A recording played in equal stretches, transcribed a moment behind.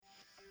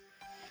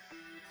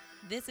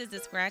This is the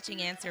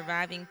Scratching and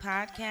Surviving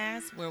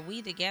podcast where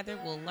we together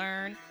will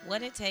learn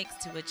what it takes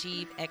to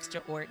achieve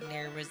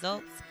extraordinary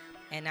results.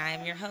 And I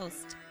am your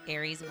host,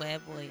 Aries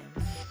Webb Williams.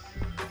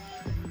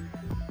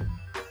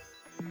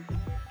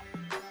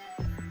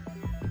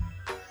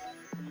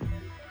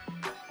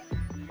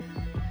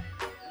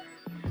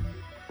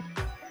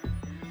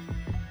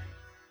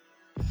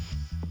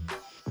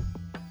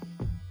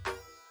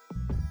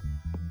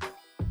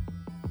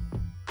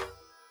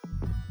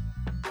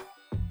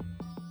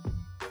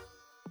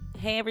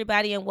 Hey,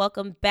 everybody, and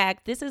welcome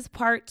back. This is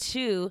part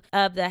 2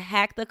 of the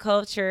Hack the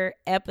Culture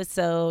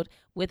episode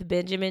with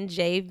Benjamin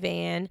J.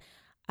 Van.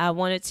 I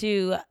wanted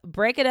to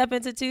break it up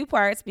into 2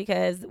 parts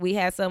because we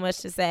had so much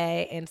to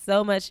say and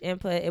so much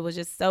input. It was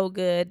just so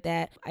good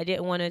that I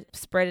didn't want to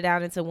spread it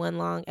out into one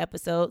long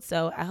episode.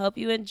 So I hope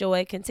you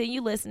enjoy.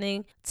 Continue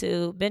listening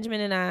to Benjamin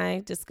and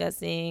I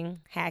discussing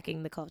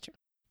hacking the culture.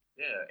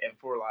 Yeah, and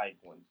for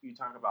when you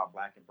talk about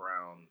Black and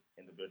brown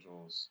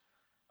individuals,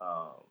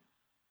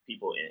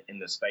 people in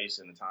the space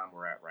and the time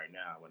we're at right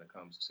now when it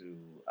comes to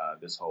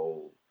this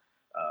whole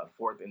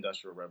fourth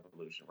industrial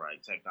revolution,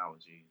 right?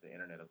 Technology, the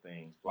Internet of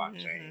Things,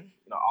 blockchain,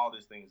 all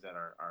these things that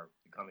are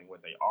becoming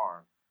what they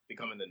are,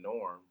 becoming the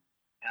norm,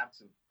 have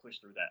to push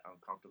through that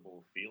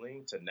uncomfortable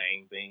feeling to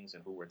name things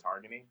and who we're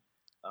targeting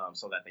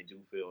so that they do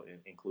feel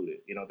included.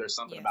 There's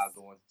something about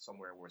going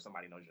somewhere where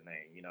somebody knows your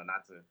name,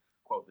 not to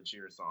quote the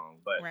Cheers song,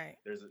 but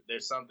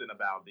there's something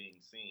about being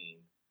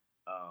seen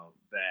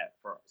that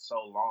for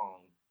so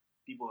long,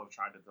 people have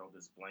tried to throw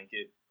this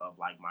blanket of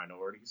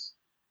minorities,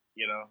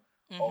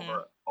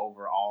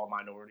 over all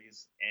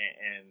minorities,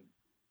 and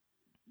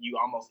you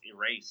almost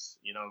erase,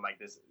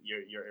 this.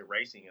 You're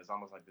erasing is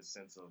almost like this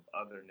sense of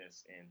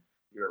otherness, and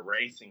you're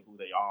erasing who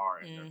they are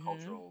and their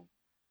cultural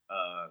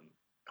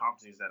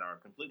competencies that are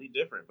completely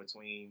different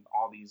between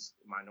all these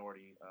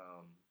minority,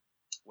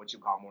 what you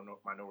call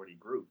minority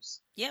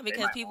groups. Yeah,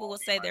 because people will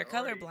say they're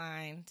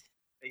colorblind.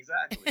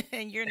 Exactly,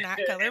 and you're not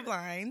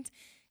colorblind.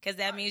 Because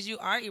that means you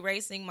are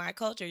erasing my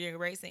culture. You're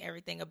erasing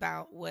everything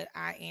about what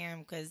I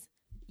am because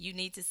you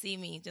need to see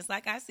me. Just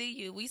like I see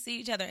you. We see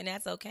each other, and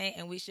that's okay.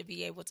 And we should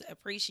be able to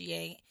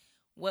appreciate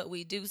what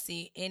we do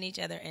see in each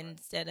other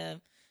instead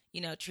of,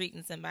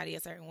 treating somebody a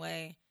certain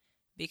way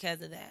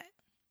because of that.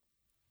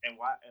 And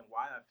why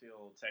I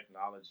feel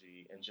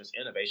technology and just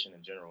innovation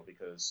in general,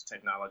 because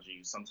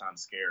technology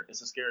sometimes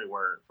it's a scary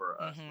word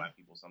for us Black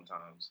people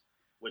sometimes,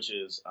 which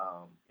is,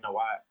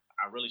 why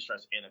I really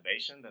stress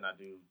innovation than I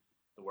do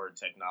the word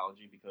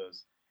technology,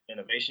 because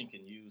innovation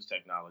can use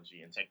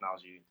technology, and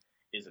technology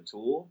is a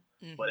tool,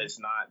 but it's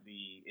not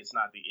the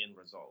end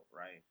result,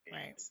 right?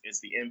 It's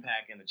the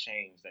impact and the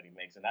change that he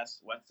makes, and that's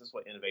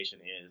what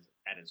innovation is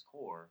at its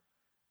core,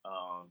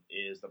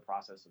 is the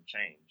process of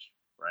change,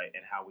 right?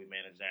 And how we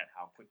manage that,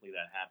 how quickly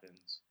that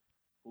happens,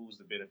 who's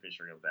the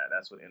beneficiary of that.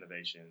 That's what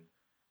innovation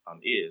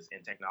is,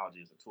 and technology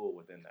is a tool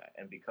within that.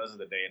 And because of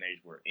the day and age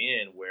we're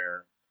in,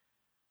 where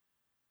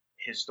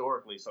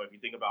historically, so if you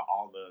think about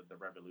all the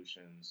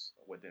revolutions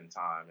within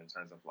time in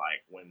terms of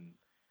when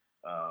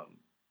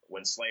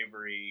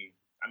slavery,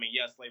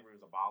 slavery was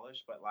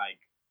abolished, but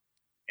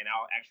in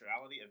our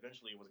actuality,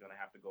 eventually it was going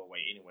to have to go away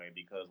anyway,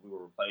 because we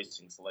were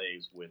replacing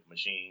slaves with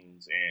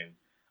machines and,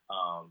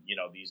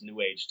 these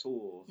new age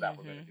tools that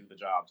were going to do the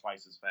job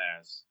twice as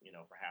fast,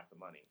 for half the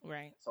money.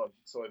 Right. So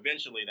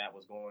eventually that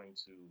was going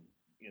to,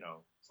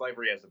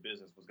 slavery as a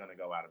business was going to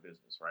go out of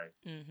business, right?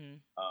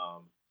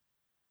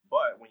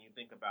 But when you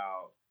think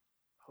about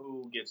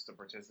who gets to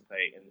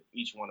participate in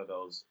each one of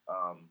those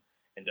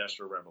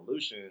industrial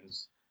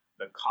revolutions,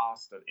 the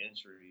cost of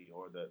entry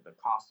or the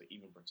cost to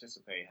even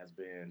participate has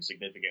been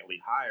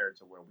significantly higher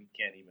to where we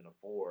can't even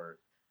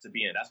afford to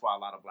be in. That's why a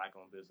lot of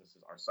Black-owned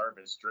businesses are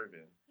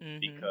service-driven,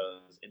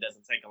 because it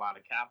doesn't take a lot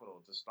of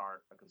capital to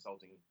start a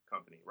consulting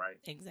company,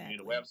 right? Exactly.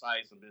 You need a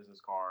website, some business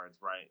cards,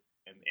 right,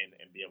 and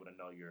be able to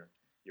know your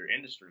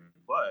industry.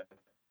 But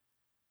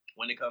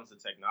when it comes to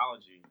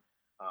technology,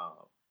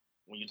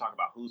 when you talk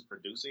about who's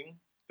producing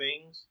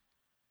things,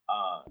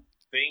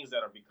 things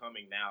that are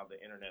becoming now the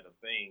Internet of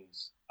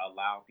Things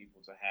allow people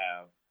to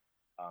have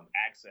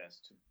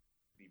access to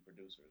be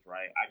producers,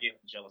 right? I get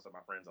jealous of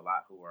my friends a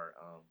lot who are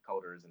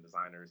coders and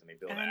designers, and they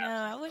build apps. I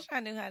know. I wish I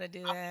knew how to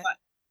do that.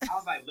 I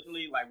was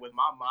literally with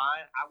my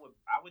mind, I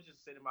would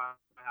just sit in my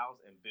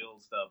house and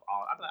build stuff.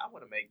 I'd be like, I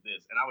want to make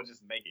this, and I would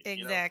just make it.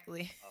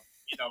 Exactly.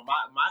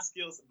 My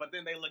skills. But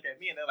then they look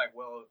at me and they're like,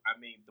 well,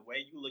 the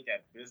way you look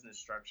at business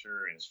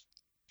structure and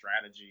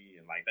strategy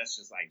and that's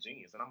just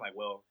genius. And I'm like,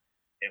 well,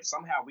 if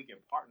somehow we can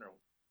partner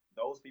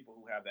those people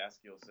who have that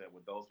skill set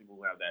with those people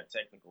who have that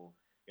technical,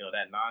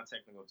 that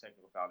non-technical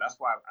technical style. That's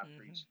why I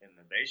preach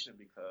innovation,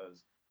 because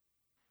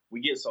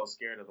we get so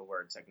scared of the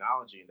word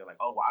technology, and they're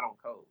like, oh, well, I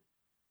don't code.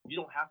 You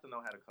don't have to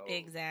know how to code.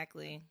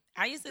 Exactly.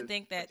 I used to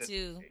think that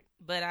too,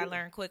 but I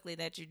learned quickly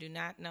that you do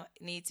not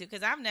need to,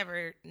 because I've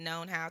never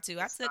known how to.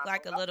 I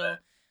took a little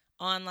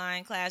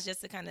online class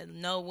just to kind of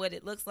know what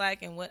it looks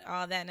like and what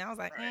all that. And I was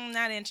like,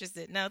 not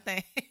interested. No,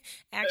 thanks.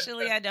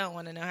 Actually, I don't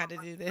want to know how to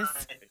do this.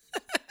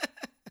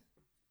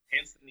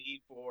 Hence the need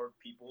need for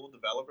people,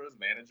 developers,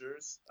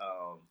 managers,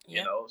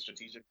 Yep.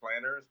 strategic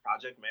planners,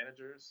 project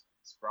managers,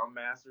 scrum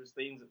masters,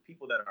 things,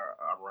 people that are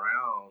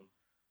around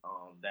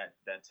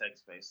that tech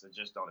space that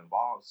just don't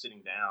involve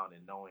sitting down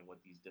and knowing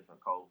what these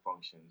different code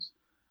functions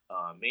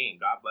mean.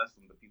 God bless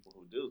them, the people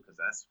who do,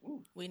 because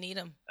we need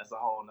them. That's a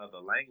whole nother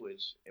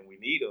language, and we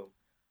need them.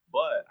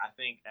 But I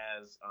think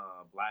as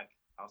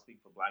I'll speak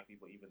for Black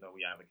people, even though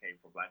we advocate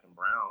for Black and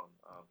Brown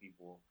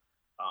people,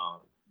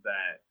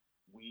 that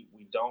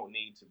we don't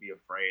need to be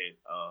afraid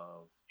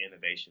of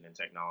innovation and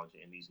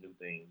technology and these new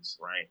things,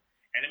 right?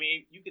 And I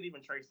mean, you could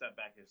even trace that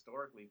back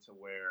historically to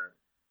where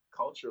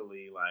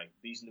culturally, like,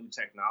 these new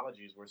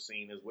technologies were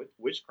seen as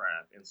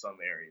witchcraft in some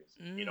areas.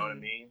 You know what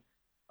I mean?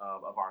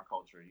 Of our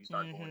culture, you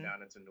start going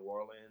down into New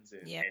Orleans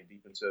and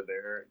deep into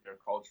their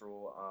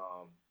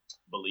cultural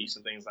beliefs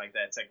and things like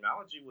that.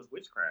 Technology was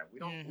witchcraft. You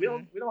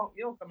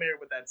don't come here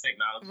with that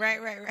technology,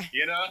 right.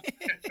 You know.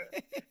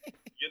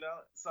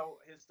 So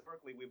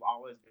historically, we've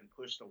always been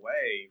pushed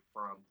away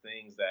from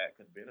things that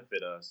could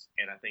benefit us.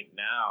 And I think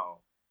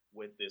now,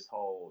 with this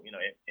whole, and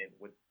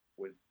with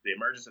the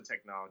emergence of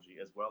technology,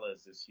 as well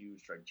as this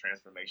huge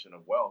transformation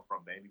of wealth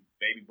from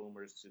baby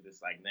boomers to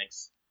this like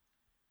next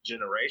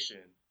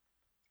generation,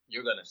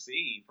 you're gonna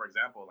see, for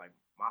example, like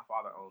my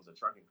father owns a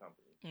trucking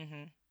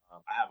company.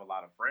 I have a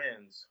lot of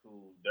friends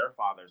who their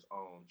fathers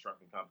own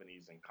trucking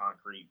companies and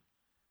concrete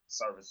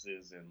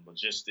services and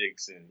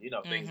logistics and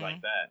things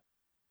like that.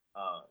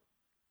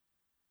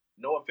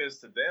 No offense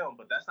to them,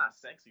 but that's not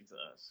sexy to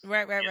us.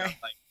 Right.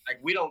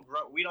 Like we don't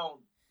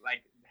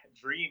like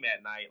dream at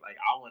night like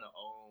I want to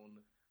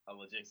own a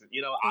logistics.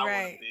 I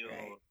want to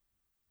build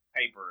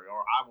paper,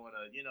 or I want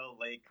to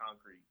lay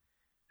concrete.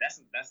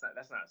 That's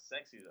not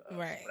sexy to us.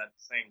 Right. But at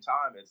the same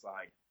time, it's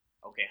like,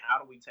 okay, how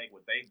do we take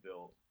what they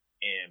built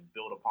and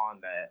build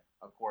upon that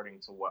according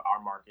to what our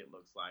market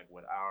looks like,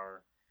 what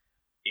our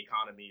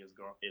economy is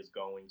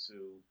going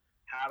to?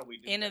 How do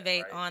we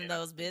innovate that, right? On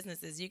those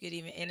businesses? You could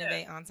even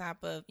innovate on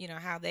top of,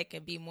 how they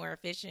could be more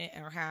efficient,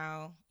 or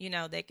how,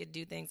 they could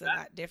do things a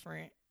lot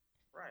different.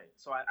 Right.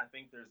 So I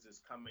think there's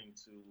this coming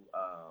to,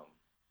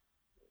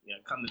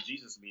 come to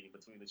Jesus meeting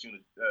between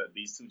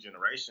these two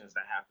generations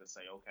that have to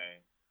say,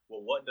 okay,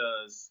 well, what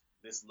does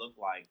this look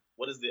like?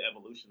 What does the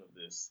evolution of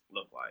this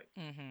look like?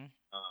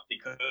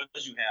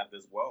 Because you have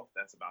this wealth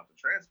that's about to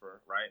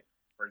transfer, right?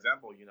 For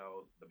example,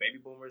 the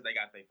baby boomers, they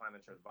got their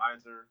financial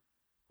advisor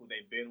who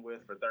they've been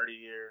with for 30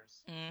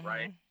 years,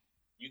 right?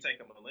 You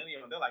take a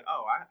millennial, and they're like,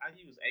 oh, I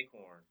use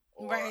Acorn,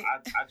 or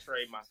I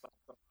trade my stocks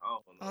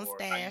on or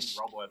Stash. I use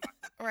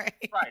Robo-Advisor. Right.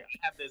 I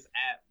have this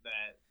app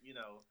that,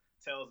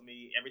 tells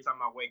me every time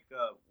I wake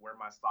up where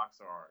my stocks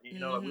are.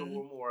 We're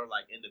more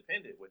like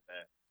independent with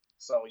that.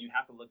 So you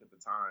have to look at the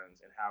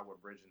times and how we're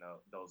bridging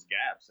those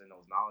gaps and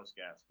those knowledge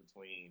gaps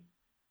between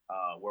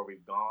where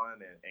we've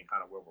gone and kind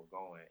of where we're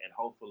going. And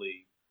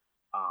hopefully,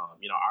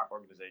 our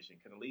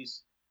organization can at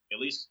least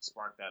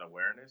spark that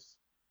awareness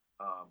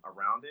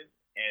around it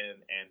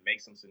and make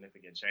some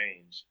significant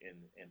change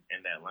in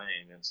that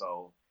lane. And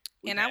so,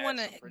 and I want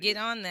to get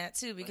on that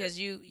too, because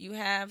you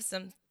have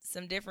some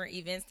different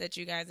events that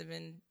you guys have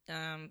been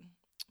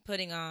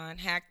putting on.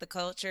 Hack the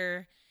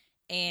Culture,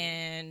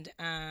 and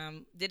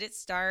did it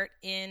start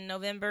in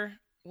November?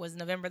 Was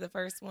November the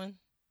first one?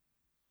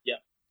 Yeah.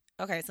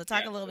 Okay, so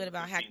talk a little bit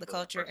about Hack the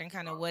Culture and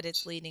kind of what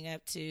it's leading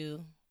up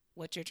to,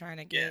 what you're trying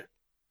to get. Yeah.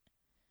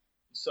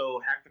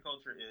 So Hack the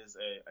Culture is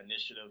an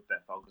initiative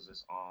that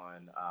focuses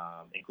on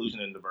inclusion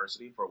and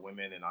diversity for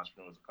women and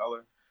entrepreneurs of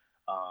color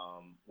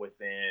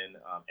within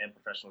and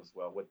professionals as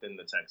well within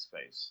the tech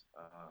space.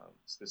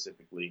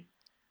 Specifically,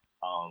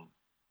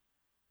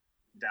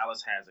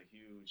 Dallas has a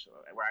huge,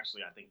 we're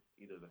actually, I think,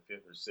 either the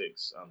 5th or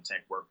 6th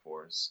tech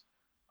workforce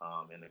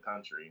in the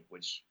country,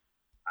 which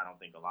I don't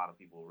think a lot of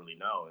people really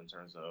know in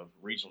terms of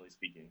regionally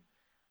speaking.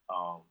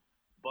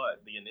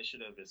 But the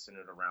initiative is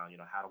centered around,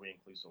 how do we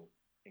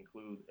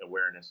include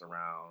awareness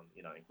around,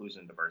 inclusion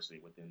and diversity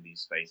within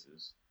these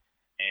spaces.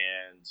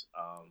 And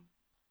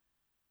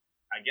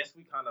I guess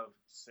we kind of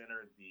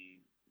centered the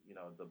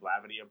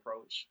Blavity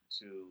approach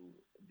to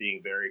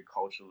being very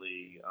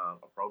culturally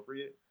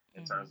appropriate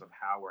in terms of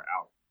how we're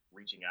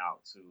reaching out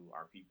to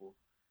our people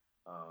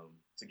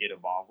to get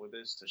involved with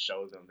this, to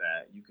show them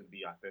that you can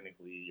be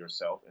authentically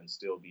yourself and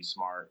still be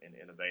smart and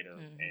innovative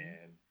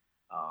and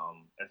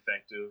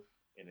effective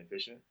and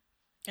efficient.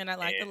 And I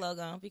like the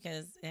logo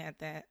because it had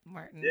that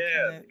Martin.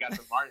 Yeah, it got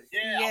the Martin.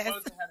 Yeah, yes. I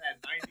wanted to have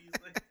that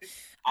 90s.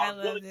 I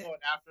was really going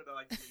after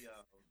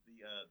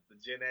the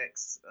Gen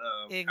X.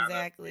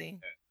 Exactly.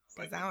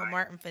 Because I'm a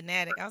Martin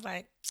fanatic. I was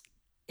like,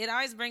 it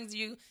always brings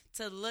you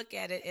to look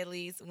at it, at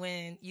least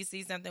when you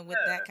see something with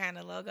that kind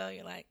of logo.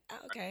 You're like,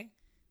 oh, okay,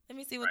 let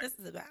me see what this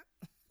is about.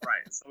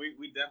 Right. So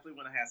we definitely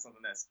want to have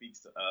something that speaks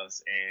to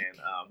us.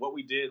 And what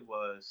we did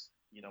was,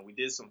 we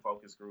did some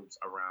focus groups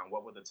around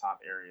what were the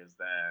top areas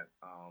that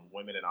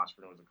women and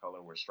entrepreneurs of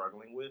color were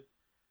struggling with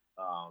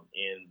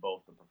in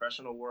both the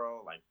professional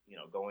world, like,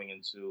 going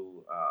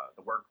into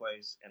the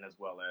workplace, and as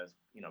well as,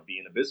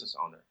 being a business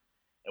owner.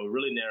 And we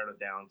really narrowed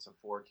it down to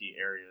 4 key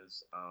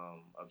areas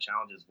of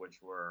challenges, which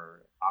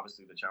were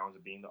obviously the challenge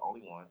of being the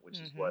only one, which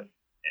is what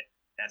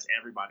that's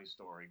everybody's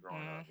story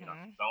growing up. You know,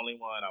 the only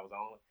one. I was the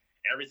only.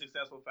 Every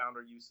successful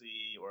founder you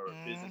see or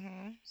business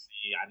you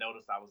see, I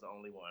noticed I was the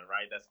only one.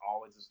 Right? That's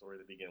always the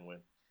story to begin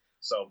with.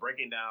 So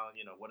breaking down,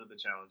 you know, what are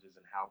the challenges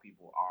and how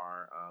people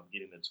are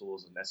getting the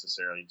tools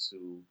necessary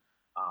to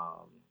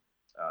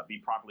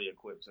be properly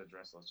equipped to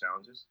address those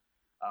challenges.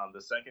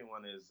 The second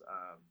one is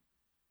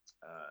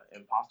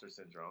imposter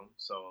syndrome.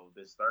 So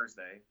this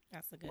Thursday,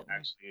 that's a good one.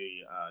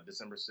 Actually,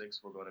 December 6th,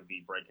 we're going to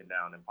be breaking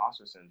down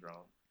imposter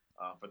syndrome.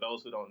 For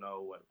those who don't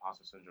know what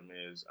imposter syndrome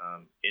is,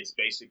 it's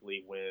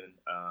basically when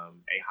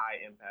a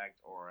high impact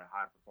or a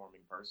high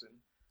performing person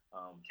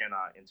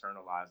cannot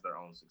internalize their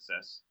own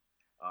success.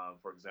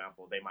 For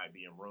example, they might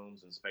be in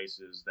rooms and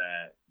spaces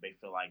that they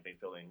feel like they're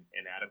feeling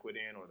inadequate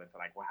in, or they feel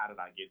like, well, how did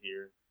I get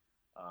here?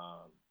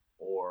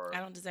 Or I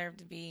don't deserve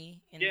to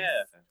be in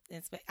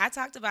this. I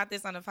talked about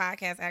this on a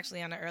podcast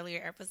actually on an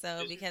earlier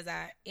episode because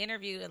I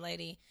interviewed a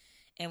lady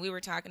and we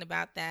were talking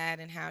about that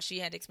and how she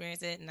had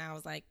experienced it, and I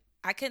was like,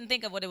 I couldn't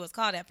think of what it was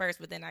called at first,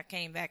 but then I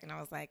came back and I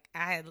was like,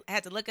 I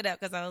had to look it up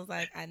because I was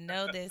like, I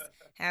know this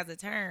has a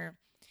term.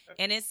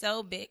 And it's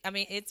so big. I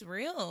mean, it's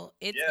real.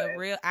 It's a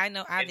real. I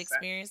know I've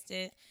experienced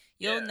it.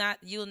 You'll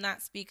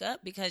not speak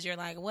up because you're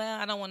like, well,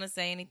 I don't want to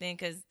say anything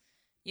because,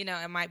 you know,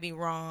 it might be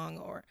wrong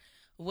or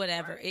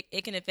whatever. Right.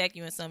 It can affect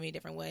you in so many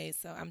different ways.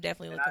 So I'm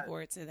definitely looking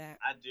forward to that.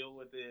 I deal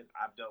with it.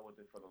 I've dealt with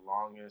it for the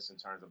longest in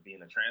terms of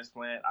being a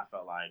transplant. I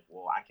felt like,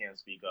 well, I can't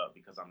speak up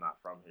because I'm not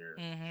from here,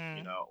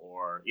 you know,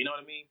 or you know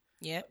what I mean?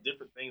 Yeah.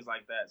 Different things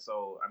like that.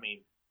 So, I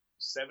mean,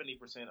 70%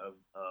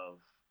 of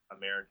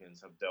Americans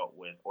have dealt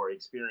with or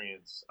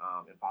experienced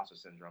imposter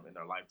syndrome in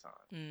their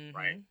lifetime,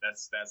 right?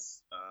 That's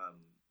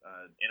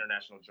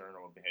International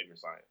Journal of Behavior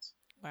Science.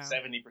 Wow.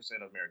 70%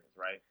 of Americans,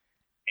 right?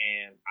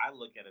 And I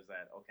look at it as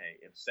that, okay,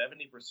 if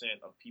 70%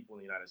 of people in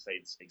the United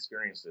States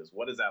experience this,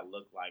 what does that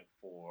look like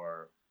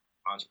for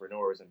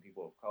entrepreneurs and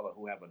people of color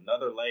who have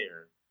another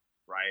layer,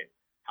 right?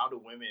 How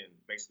do women,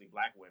 basically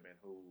Black women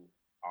who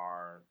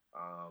are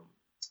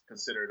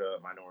considered a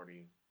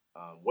minority,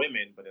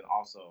 women, but then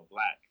also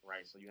Black,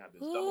 right? So you have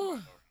this double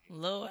minority.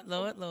 Lord.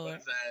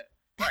 What is that,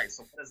 right,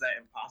 so what does that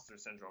imposter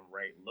syndrome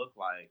rate look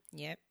like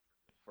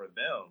for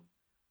them?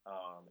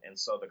 And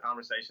so the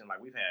conversation,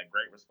 like we've had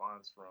great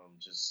response from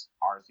just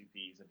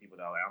RSVPs and people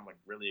that are like, I'm like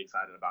really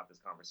excited about this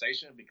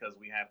conversation because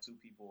we have 2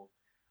 people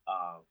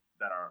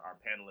that are our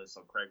panelists,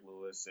 so Craig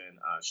Lewis and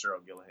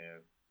Cheryl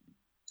Gillihan,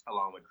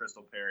 along with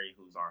Crystal Perry,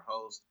 who's our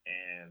host,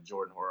 and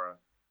Jordan Hora,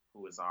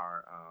 who is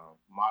our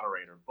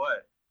moderator.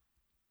 But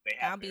they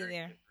have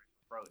different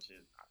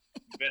approaches.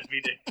 You better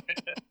be there.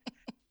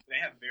 They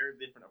have very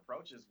different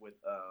approaches with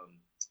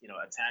you know,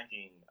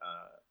 attacking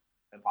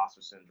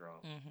imposter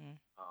syndrome,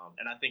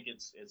 and I think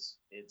it's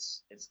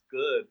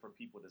good for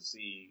people to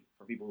see,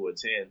 for people who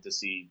attend, to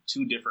see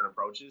 2 different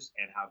approaches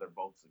and how they're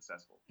both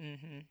successful,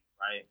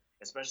 right?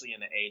 Especially in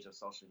the age of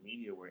social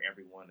media where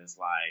everyone is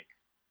like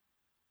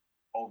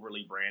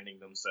overly branding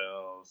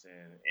themselves,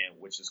 and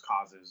which just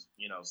causes,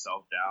 you know,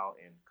 self-doubt,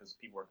 and because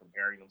people are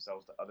comparing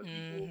themselves to other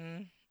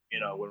people, you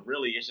know, when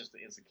really it's just the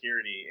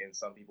insecurity in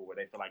some people where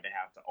they feel like they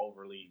have to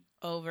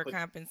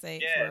overcompensate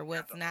for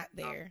what's not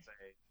there,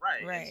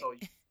 right? And so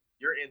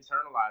you're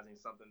internalizing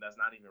something that's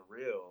not even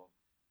real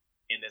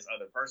in this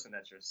other person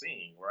that you're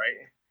seeing,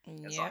 right?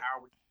 And so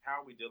how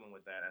are we dealing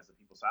with that as a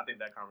people? So I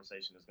think that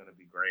conversation is going to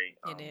be great.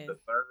 It is.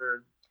 The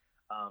third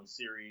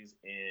series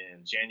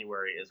in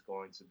January is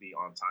going to be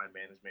on time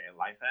management and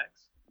life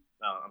hacks.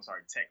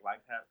 Tech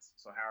life hacks.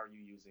 So how are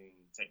you using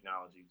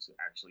technology to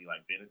actually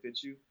like benefit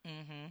you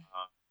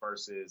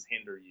versus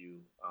hinder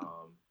you?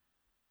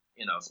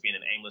 You know,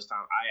 spending aimless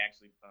time. I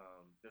actually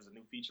there's a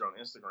new feature on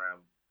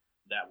Instagram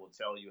that will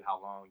tell you how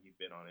long you've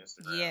been on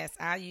Instagram. Yes,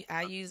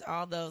 I use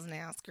all those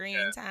now.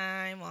 Screen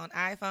time on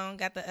iPhone,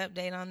 got the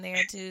update on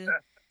there too.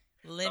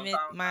 Limit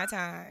my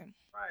time.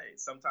 Right.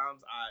 Sometimes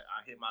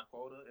I hit my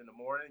quota in the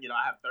morning. You know,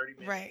 I have 30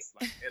 minutes. Right.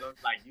 Like, it'll,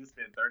 like you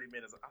spend 30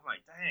 minutes. I'm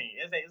like, dang,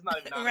 it's not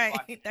even 9 right.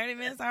 o'clock. 30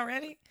 minutes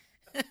already?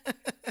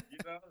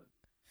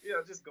 you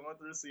know, just going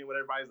through, seeing what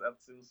everybody's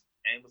up to,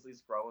 aimlessly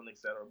scrolling,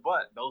 etc.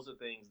 But those are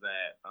things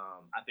that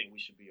I think we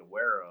should be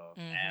aware of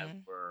as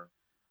we're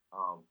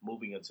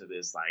moving into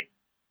this like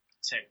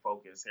tech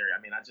focused area.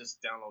 I mean, I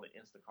just downloaded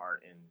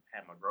Instacart and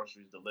had my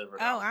groceries delivered.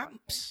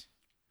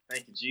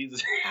 Thank you,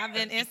 Jesus. I've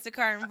been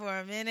Instacarting for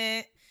a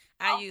minute.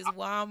 I use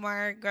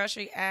Walmart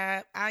grocery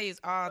app. I use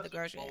all the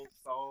grocery apps.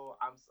 So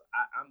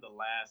I'm the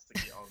last to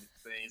get on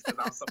these things because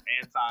I'm so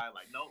anti.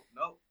 Like, no.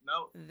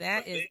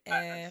 That is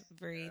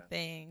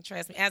everything. Yeah.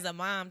 Trust me. As a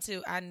mom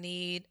too, I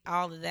need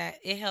all of that.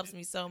 It helps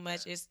me so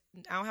much. I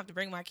don't have to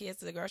bring my kids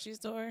to the grocery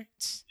store.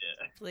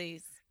 Yeah.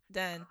 Please.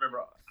 Done. I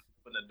remember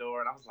opening the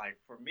door and I was like,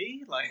 for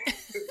me, like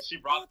she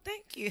brought. Oh,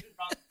 thank you.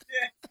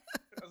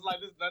 It was like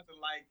there's nothing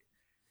like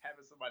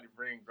having somebody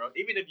bring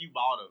groceries, even if you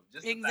bought them,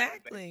 just exactly the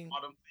fact that they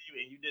bought them to you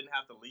and you didn't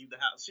have to leave the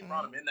house. She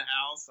brought them in the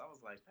house. I was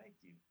like, thank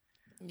you.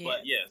 Yes.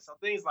 But yeah, so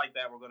things like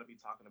that we're going to be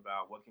talking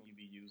about. What can you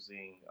be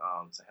using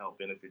to help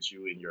benefit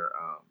you in your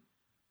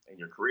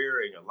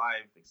career, in your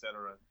life,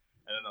 etc.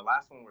 And then the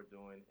last one we're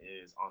doing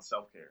is on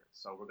self-care.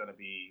 So we're going to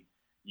be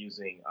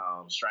using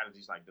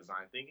strategies like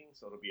design thinking.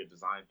 So it'll be a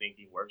design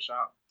thinking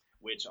workshop,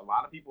 which a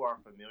lot of people are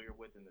familiar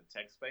with in the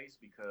tech space,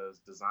 because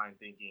design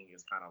thinking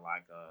is kind of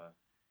like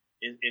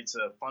it's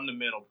a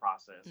fundamental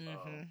process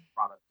of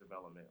product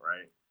development,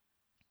 right?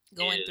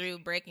 Going through,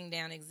 breaking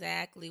down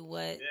exactly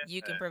what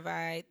you can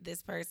provide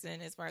this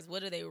person as far as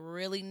what do they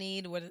really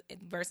need,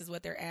 versus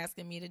what they're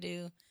asking me to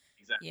do.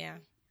 Exactly. Yeah.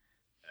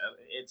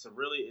 It's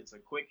a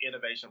quick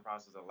innovation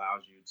process that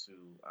allows you to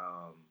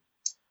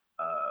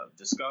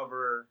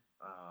discover,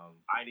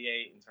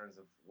 ideate in terms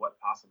of what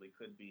possibly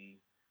could be,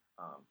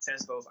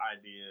 test those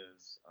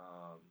ideas,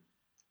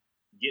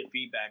 get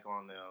feedback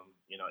on them.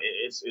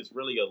 It's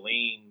really a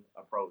lean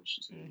approach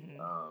to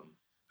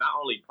not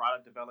only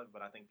product development,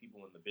 but I think people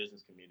in the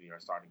business community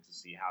are starting to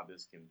see how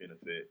this can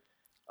benefit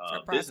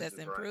for process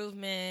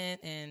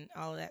improvement, right? And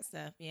all of that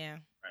stuff. Yeah.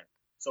 Right.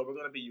 So we're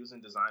going to be using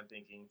design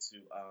thinking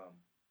to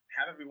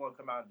have everyone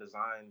come out and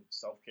design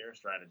self-care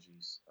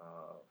strategies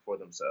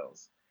for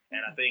themselves.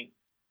 And I think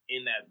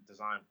in that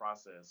design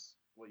process,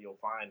 what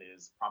you'll find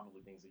is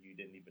probably things that you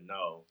didn't even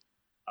know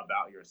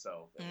about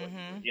yourself, and what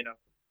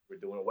we're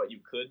doing what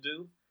you could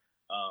do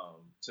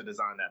to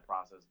design that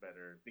process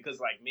better. Because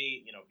like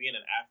me, being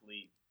an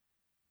athlete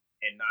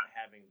and not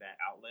having that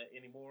outlet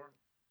anymore,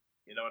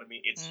 you know what I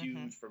mean? It's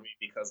huge for me,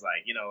 because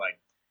like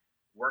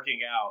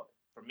working out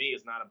for me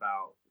is not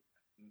about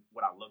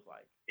what I look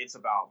like. It's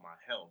about my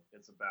health.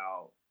 It's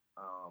about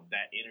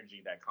that energy,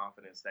 that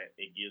confidence that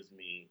it gives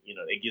me.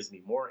 It gives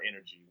me more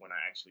energy when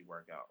I actually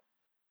work out.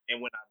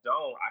 And when I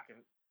don't, I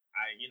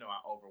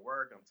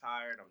overwork, I'm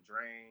tired, I'm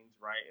drained,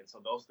 right? And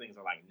so those things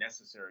are like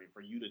necessary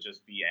for you to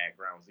just be at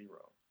ground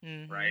zero,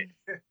 right?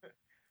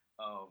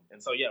 And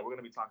so, yeah, we're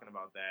going to be talking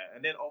about that.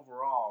 And then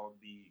overall,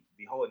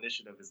 the whole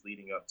initiative is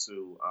leading up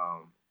to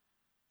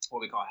what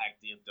we call Hack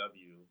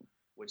DFW,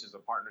 which is a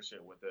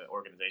partnership with an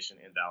organization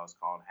in Dallas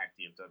called Hack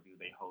DFW.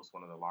 They host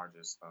one of the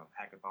largest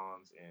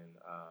hackathons in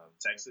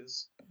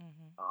Texas,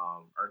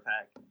 Earth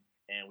Hack.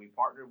 And we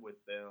partnered with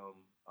them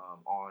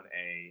on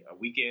a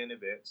weekend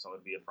event. So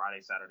it'd be a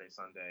Friday, Saturday,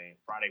 Sunday.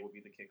 Friday will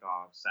be the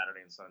kickoff.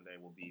 Saturday and Sunday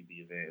will be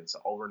the event. It's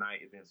an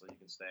overnight event, so you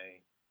can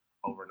stay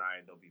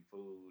overnight. There'll be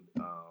food.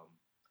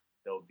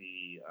 There'll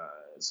be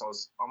so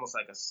it's almost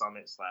like a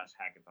summit /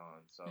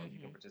 hackathon. So you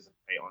can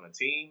participate on a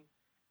team,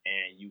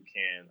 and you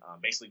can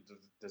basically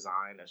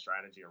design a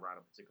strategy around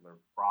a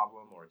particular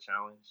problem or a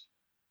challenge.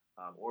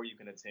 Or you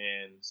can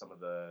attend some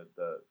of the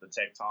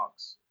tech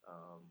talks,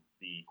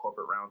 the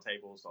corporate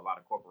roundtables. So a lot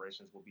of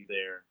corporations will be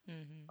there.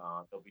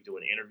 They'll be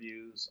doing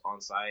interviews on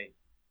site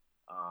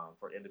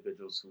for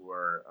individuals who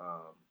are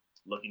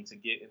looking to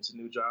get into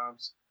new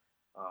jobs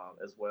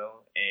as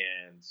well.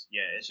 And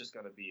yeah, it's just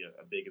going to be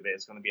a big event.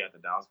 It's going to be at the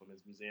Dallas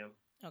Women's Museum.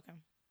 Okay.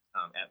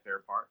 At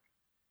Fair Park.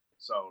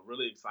 So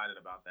really excited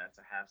about that,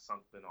 to have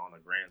something on a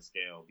grand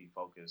scale be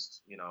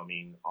focused,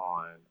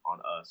 on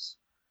us,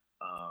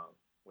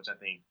 which I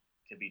think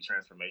can be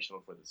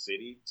transformational for the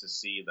city, to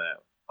see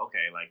that,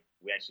 okay, like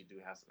we actually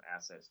do have some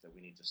assets that we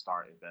need to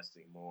start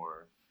investing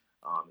more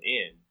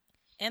in.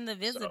 And the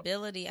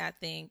visibility, I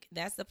think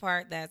that's the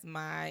part that's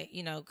my,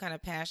 kind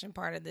of passion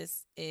part of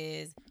this,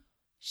 is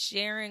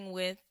sharing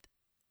with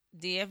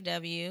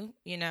DFW,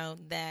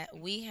 that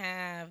we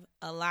have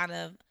a lot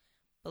of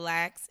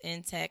Blacks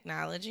in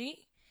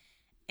technology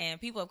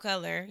and people of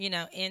color,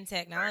 in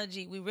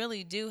technology. We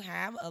really do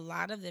have a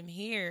lot of them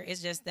here.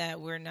 It's just that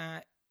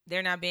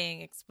they're not being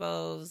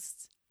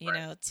exposed,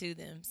 to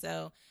them.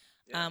 So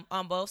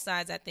on both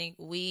sides, I think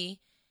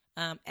we,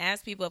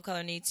 as people of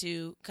color, need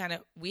to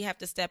we have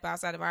to step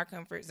outside of our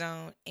comfort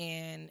zone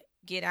and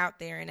get out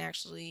there and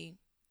actually,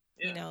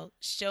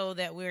 show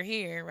that we're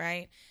here,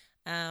 right?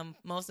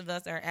 Most of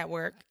us are at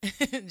work,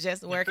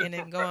 just working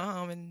and going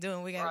home and doing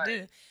what we got to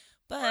do.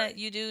 But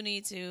you do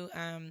need to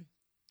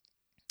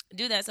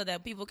do that so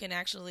that people can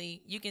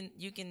actually, you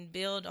can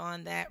build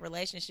on that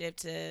relationship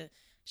to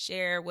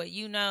share what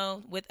you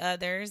know with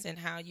others and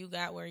how you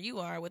got where you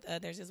are with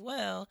others as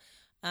well,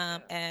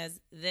 as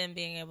them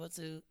being able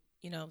to,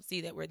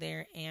 see that we're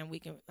there, and we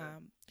can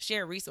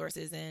share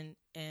resources and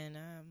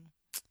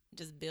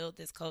just build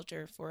this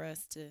culture for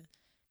us to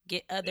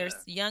get other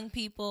young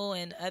people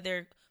and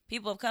other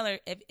people of color.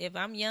 If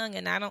I'm young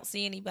and I don't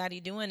see anybody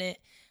doing it,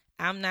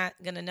 I'm not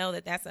going to know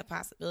that that's a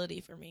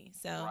possibility for me.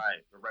 So,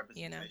 right. The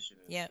representation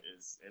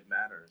is it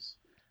matters.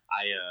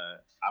 I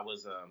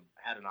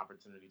had an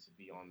opportunity to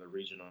be on the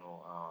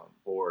regional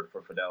board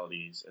for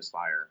Fidelity's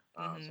Aspire.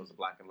 So it's a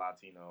Black and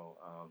Latino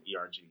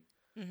ERG,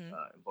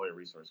 Employee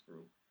Resource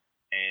Group.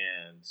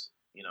 And,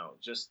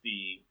 just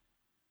the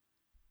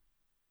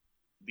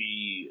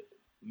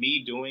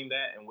me doing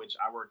that, in which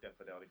I worked at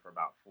Fidelity for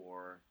about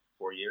four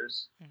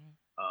years.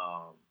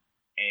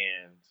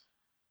 And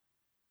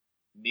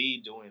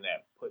me doing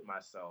that put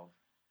myself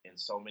in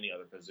so many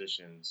other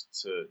positions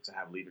to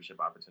have leadership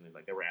opportunity.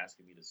 Like, they were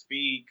asking me to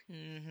speak,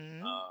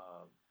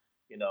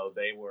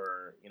 they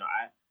were,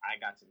 I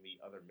got to meet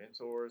other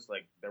mentors.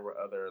 Like there were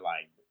other,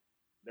 like,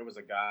 there was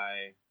a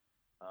guy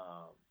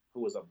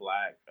who was a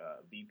black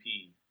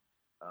VP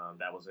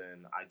that was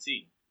in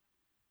IT.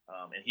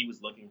 And he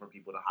was looking for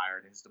people to hire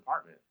in his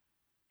department.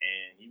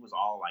 And he was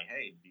all like,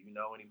 hey, do you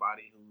know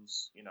anybody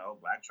who's,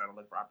 black trying to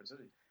look for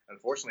opportunity?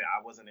 Unfortunately,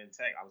 I wasn't in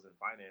tech. I was in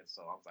finance.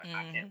 So I was like,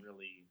 I can't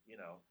really,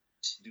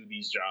 do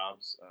these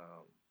jobs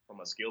from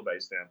a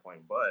skill-based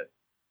standpoint. But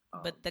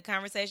the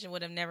conversation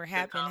would have never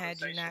happened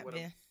had you not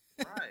been.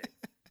 Right.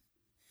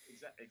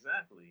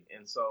 Exactly.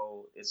 And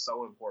so it's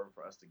so important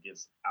for us to get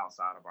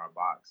outside of our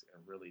box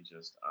and really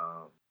just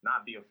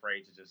not be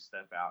afraid to just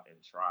step out and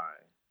try.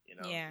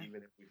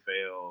 Even if we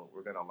fail,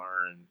 we're going to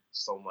learn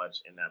so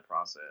much in that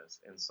process.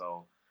 And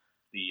so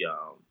the,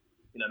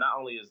 not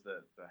only is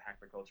the Hack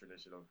the Culture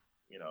initiative,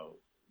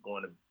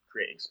 going to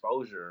create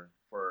exposure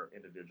for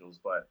individuals,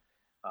 but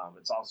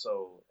it's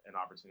also an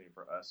opportunity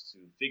for us to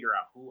figure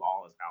out who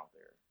all is out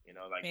there.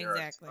 There are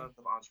tons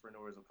of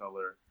entrepreneurs of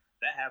color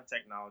that have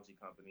technology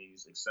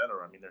companies, et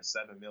cetera. I mean, there's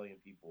 7 million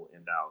people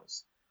in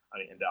Dallas,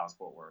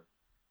 Fort Worth.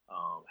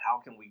 How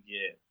can we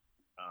get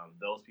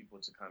those people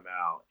to come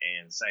out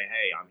and say,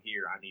 hey, I'm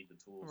here. I need the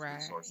tools,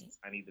 resources.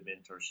 I need the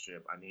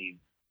mentorship. I need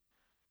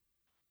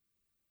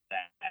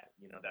that,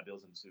 that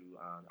builds into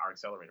our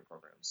accelerator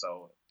program.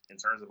 So in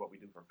terms of what we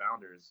do for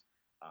founders,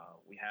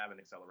 we have an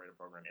accelerator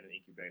program and an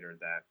incubator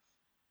that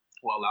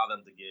will allow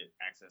them to get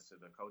access to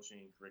the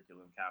coaching,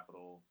 curriculum,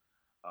 capital,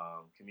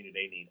 community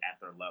they need at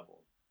their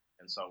level.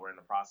 And so we're in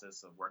the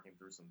process of working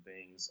through some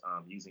things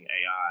using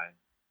AI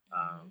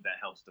that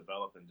helps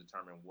develop and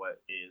determine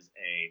what is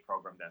a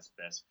program that's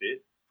best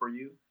fit for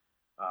you.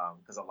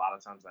 Because a lot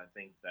of times I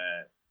think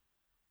that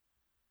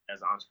as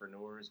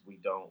entrepreneurs, we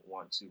don't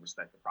want to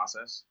respect the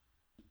process.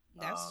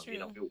 That's true.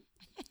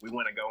 We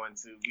want to go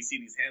into, we see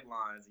these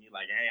headlines and you're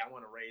like, hey, I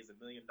want to raise $1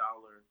 million,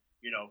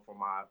 for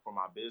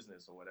my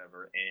business or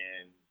whatever.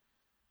 And,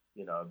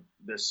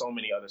 there's so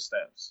many other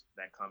steps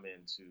that come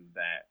into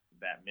that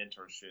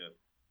mentorship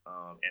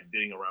and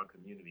being around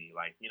community.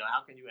 Like,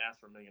 how can you ask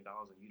for $1 million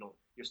and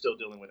you're still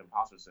dealing with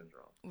imposter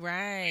syndrome?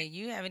 Right.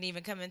 You haven't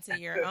even come into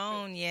your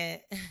own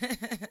yet.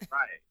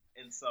 Right.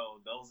 And so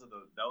those are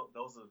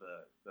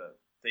the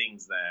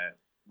things that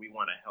we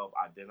want to help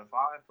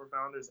identify for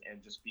founders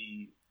and just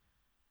be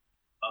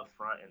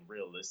upfront and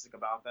realistic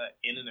about that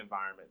in an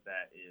environment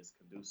that is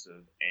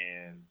conducive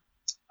and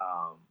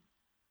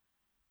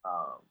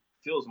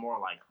feels more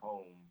like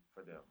home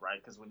for them, right?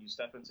 Because when you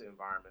step into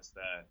environments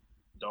that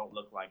don't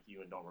look like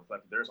you and don't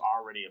reflect, there's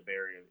already a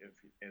barrier of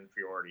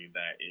inferiority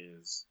that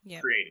is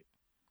created.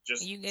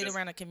 You get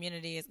around a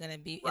community, it's gonna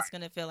be, it's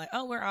gonna feel like,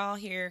 oh, we're all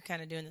here,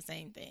 kind of doing the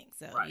same thing.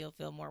 So you'll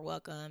feel more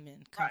welcome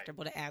and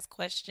comfortable to ask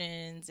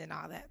questions and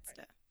all that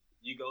stuff.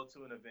 You go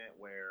to an event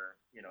where,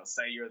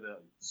 say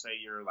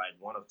you're like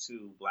one of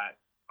 2 black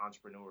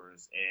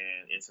entrepreneurs,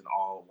 and it's an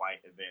all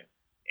white event,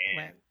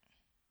 and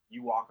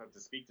you walk up to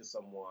speak to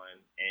someone,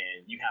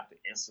 and you have to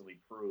instantly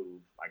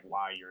prove like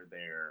why you're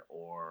there,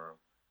 or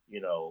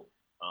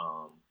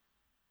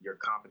your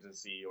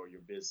competency or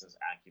your business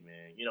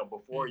acumen,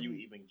 before you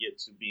even get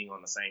to being on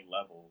the same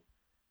level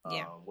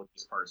with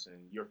this person,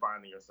 you're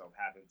finding yourself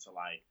having to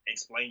like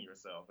explain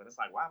yourself. And it's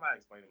like, why am I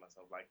explaining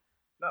myself? Like,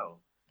 no.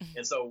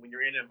 And so when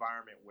you're in an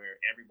environment where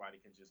everybody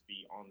can just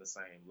be on the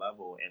same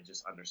level and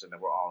just understand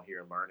that we're all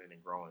here learning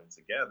and growing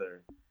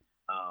together,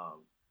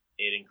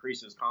 it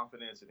increases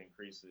confidence. It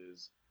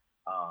increases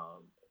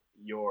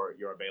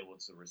you're available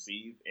to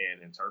receive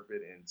and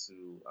interpret and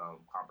to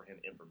comprehend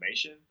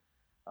information.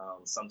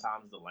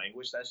 Sometimes the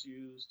language that's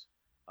used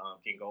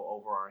can go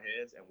over our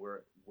heads, and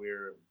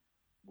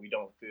we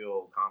don't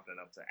feel confident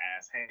enough to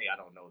ask, hey, I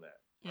don't know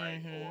that, right?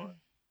 Or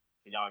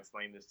can y'all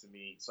explain this to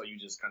me? So you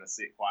just kind of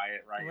sit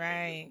quiet, right?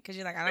 Right, because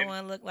you're like, I don't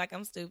want to look like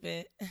I'm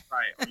stupid.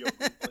 Right, or you'll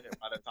Google it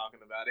while they're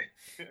talking about it.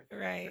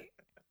 Right,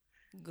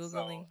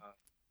 Googling. So,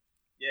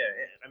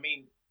 I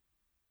mean,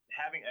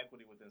 having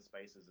equity within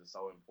spaces is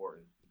so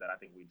important that I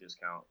think we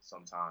discount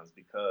sometimes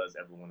because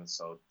everyone is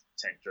so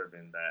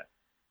tech-driven that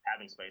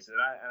having spaces,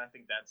 and I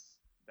think that's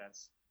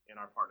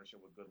in our partnership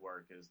with Good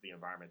Work is the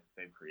environment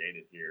that they've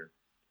created here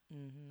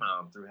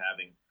through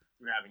having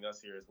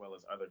us here as well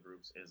as other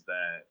groups, is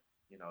that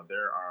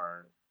there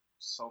are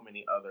so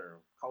many other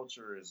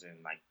cultures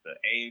and like the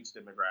age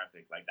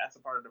demographic, like that's a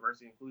part of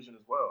diversity and inclusion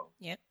as well.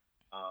 Yep.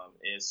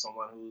 Is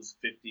someone who's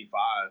 55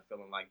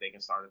 feeling like they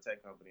can start a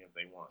tech company if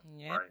they want.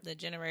 Yeah, right? The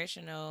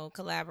generational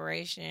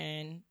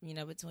collaboration,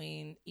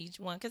 between each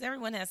one, because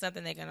everyone has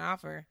something they can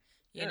offer.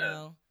 You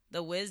know,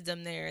 the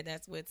wisdom there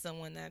that's with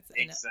someone that's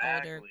an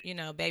older,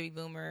 baby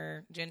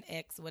boomer, Gen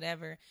X,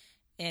 whatever,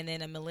 and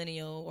then a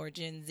millennial or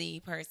Gen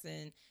Z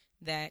person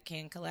that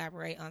can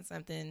collaborate on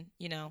something.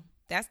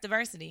 That's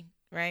diversity,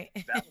 right?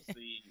 That was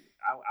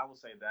I would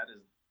say that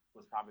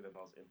was probably the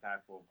most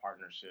impactful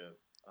partnership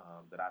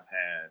that I've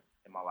had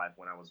in my life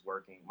when I was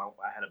working.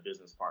 I had a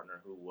business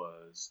partner who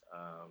was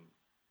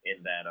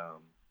in that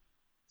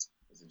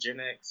is it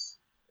Gen X,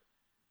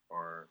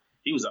 or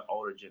he was an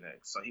older Gen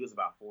X, so he was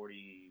about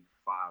 45.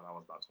 I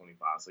was about 25,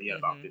 so he had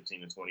about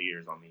 15 to 20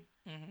 years on me.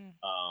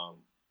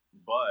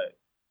 But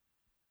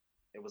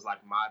it was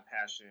like my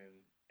passion,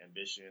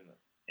 ambition,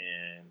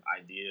 and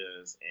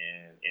ideas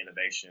and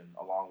innovation,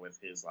 along with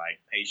his like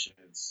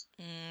patience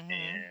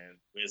and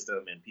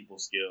wisdom and people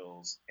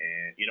skills,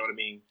 and you know what I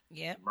mean?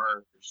 Yeah.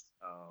 Merged.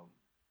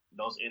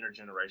 Those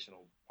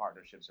intergenerational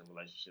partnerships and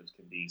relationships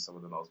can be some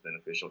of the most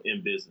beneficial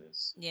in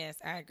business. Yes,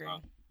 I agree.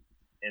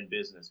 In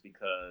business,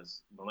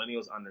 because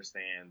millennials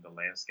understand the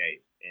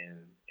landscape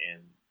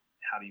and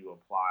how do you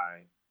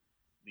apply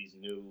these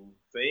new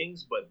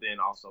things, but then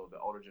also the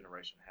older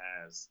generation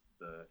has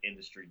the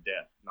industry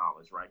depth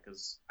knowledge, right?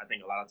 Because I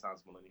think a lot of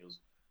times millennials,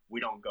 we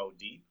don't go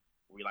deep.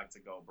 We like to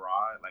go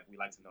broad. Like we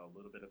like to know a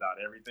little bit about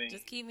everything.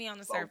 Just keep me on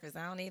the surface.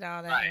 I don't need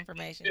all that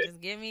information.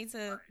 Just get me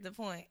to the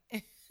point.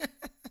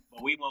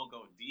 But we won't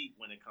go deep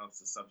when it comes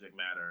to subject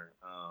matter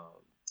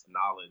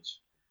knowledge.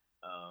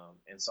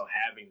 And so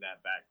having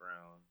that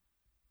background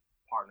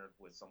partnered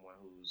with someone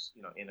who's,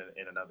 you know, in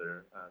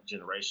another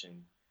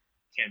generation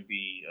can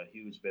be a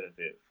huge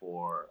benefit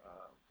for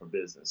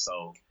business.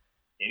 So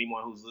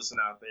anyone who's listening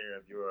out there,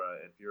 if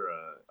you're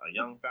a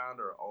young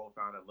founder or old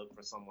founder, look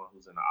for someone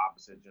who's in the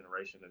opposite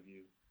generation of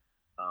you.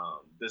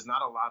 There's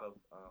not a lot of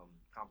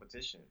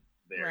competition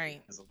there,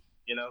 right?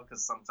 You know,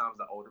 because sometimes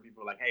the older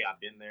people are like, "Hey, I've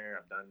been there,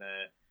 I've done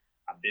that,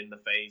 I've been the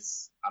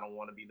face. I don't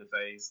want to be the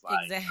face."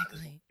 Like, exactly.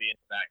 I just be in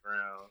the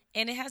background,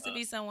 and it has to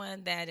be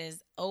someone that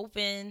is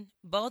open.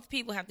 Both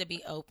people have to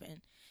be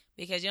open,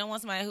 because you don't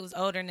want somebody who's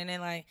older and then they're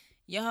like,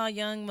 y'all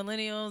young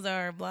millennials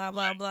are blah,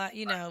 blah, blah.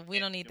 You know, we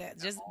don't need that.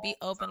 Just be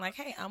open. Like,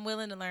 hey, I'm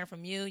willing to learn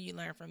from you. You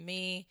learn from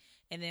me.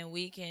 And then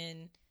we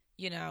can,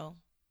 you know,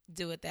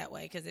 do it that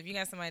way. Because if you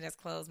got somebody that's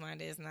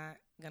closed-minded, it's not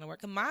going to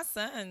work. Because my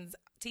sons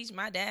teach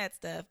my dad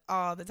stuff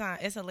all the time.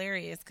 It's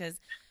hilarious because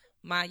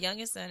my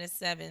youngest son is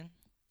 7.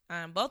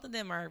 Both of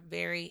them are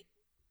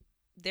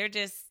they're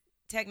just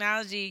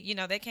technology, you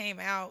know, they came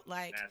out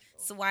like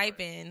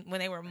swiping when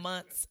they were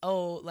months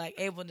old, like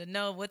able to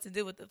know what to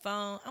do with the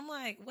phone. I'm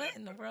like, what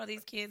in the world,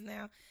 these kids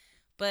now?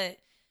 But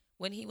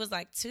when he was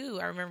like 2,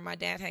 I remember my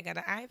dad had got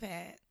an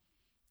iPad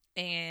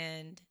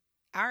and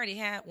I already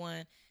had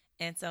one.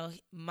 And so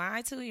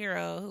my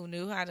 2-year-old who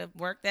knew how to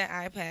work that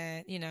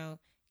iPad, you know,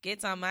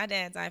 gets on my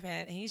dad's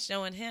iPad and he's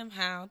showing him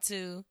how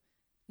to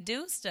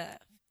do stuff.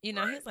 You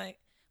know, he's like,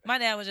 my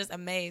dad was just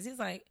amazed. He's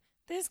like,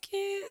 this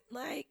kid,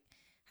 like,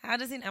 how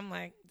does he? I'm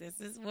like,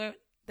 this is what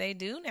they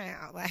do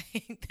now. Like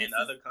in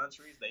other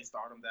countries, they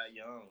start them that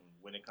young.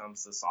 When it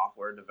comes to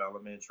software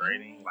development,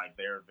 training, like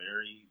they're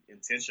very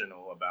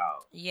intentional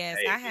about. Yes,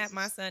 hey, I had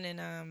my son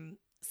in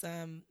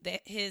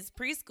his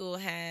preschool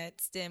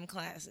had STEM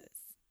classes,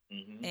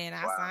 and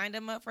I signed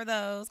him up for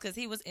those because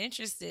he was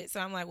interested. So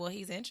I'm like, well,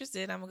 he's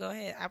interested. I'm gonna go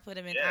ahead. I put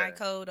him in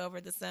iCode over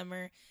the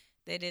summer.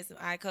 They did some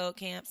iCode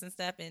camps and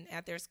stuff, and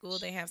at their school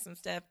they have some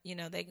stuff. You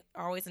know, they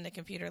always in the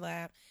computer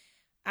lab.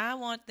 I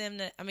want them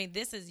to, I mean,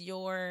 this is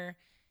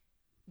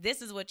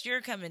what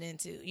you're coming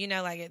into, you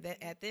know, like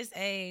at this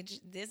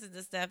age, this is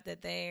the stuff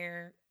that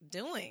they're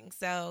doing.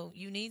 So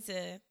you need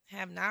to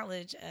have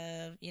knowledge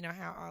of, you know,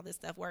 how all this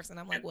stuff works. And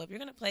I'm like, well, if you're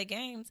going to play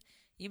games,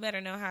 you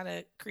better know how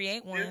to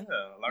create one.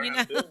 Yeah, learn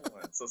how to build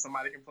one so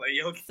somebody can play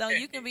your game. So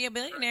you can be a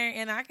billionaire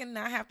and I can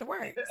not have to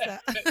work. So.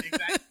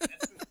 Exactly.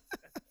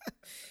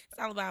 It's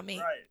all about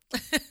me.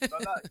 Right. So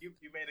no,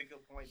 you made a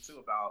good point too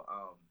about,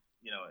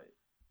 you know,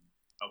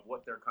 of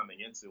what they're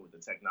coming into with the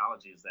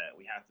technology is that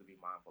we have to be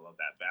mindful of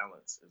that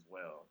balance as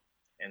well.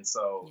 And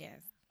so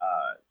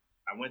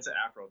I went to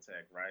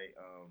Afrotech, right,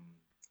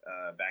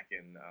 back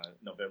in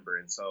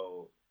November. And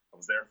so I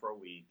was there for a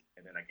week,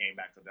 and then I came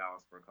back to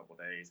Dallas for a couple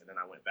of days, and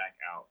then I went back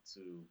out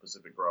to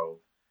Pacific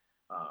Grove,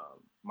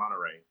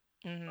 Monterey,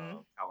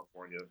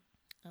 California,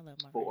 I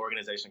love Monterey. For an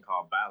organization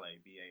called Balle,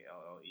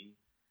 B-A-L-L-E,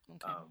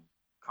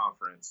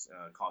 conference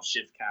called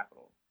Shift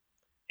Capital.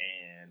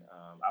 And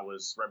I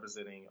was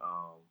representing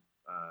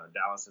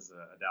Dallas as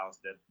a Dallas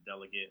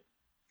delegate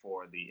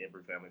for the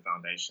Embry Family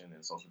Foundation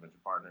and Social Venture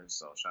Partners.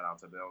 So shout out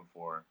to them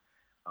for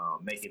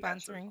making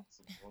sponsoring.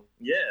 That possible.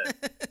 Yeah,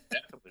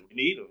 definitely. We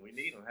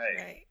need them.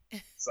 Hey,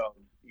 right. So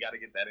you got to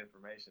get that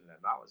information,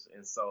 that knowledge.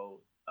 And so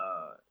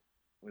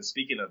when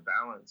speaking of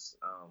balance,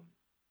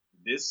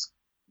 this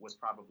was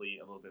probably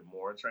a little bit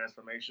more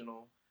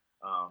transformational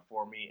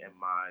for me and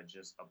my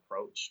just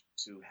approach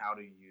to how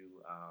do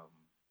you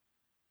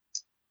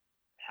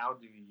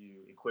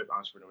equip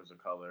entrepreneurs of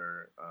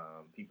color,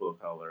 people of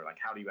color? Like,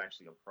 how do you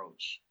actually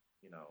approach,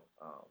 you know,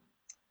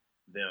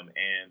 them?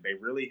 And they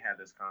really had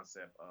this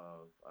concept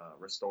of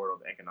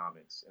restorative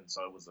economics, and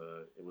so it was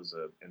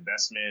a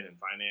investment and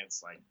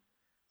finance like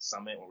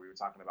summit where we were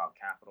talking about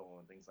capital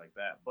and things like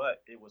that.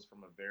 But it was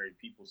from a very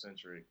people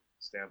centric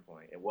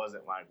standpoint. It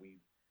wasn't like we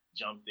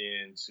jumped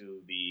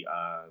into the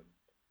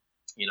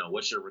you know,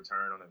 what's your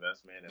return on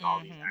investment and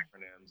all these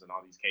acronyms and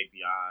all these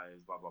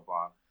KPIs, blah blah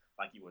blah,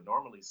 like you would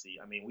normally see.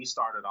 I mean, we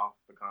started off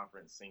the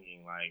conference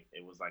singing like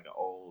it was like an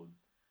old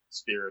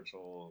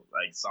spiritual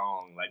like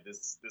song. Like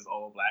this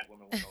old black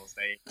woman was on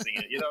stage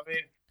singing. You know what I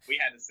mean? We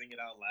had to sing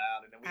it out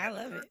loud, and then we had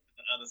to turn to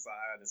the other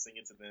side and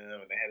sing it to them,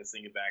 and they had to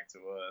sing it back to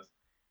us.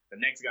 The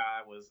next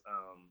guy was,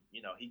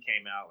 he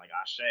came out like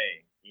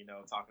Ashe,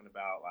 talking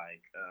about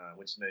like,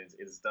 which means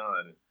it is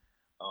done.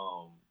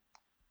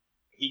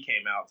 He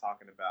came out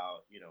talking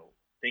about,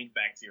 think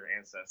back to your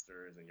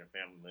ancestors and your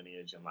family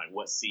lineage and like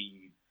what's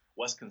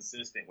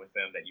consistent with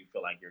them that you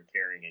feel like you're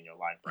carrying in your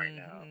life right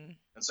now.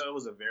 And so it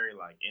was a very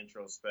like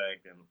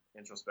introspective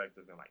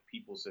and like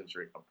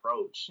people-centric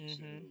approach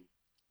to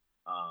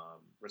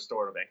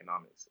restorative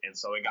economics. And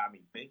so it got me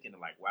thinking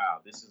like,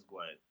 wow, this is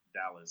what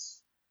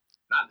Dallas,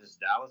 not just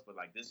Dallas, but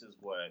like this is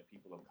what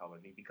people of color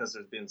need, because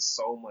there's been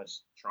so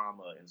much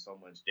trauma and so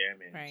much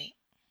damage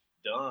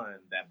done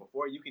that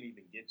before you can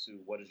even get to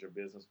what does your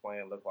business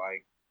plan look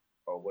like,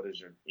 or what is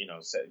your,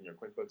 setting your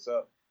QuickBooks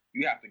up,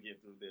 you have to get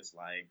through this.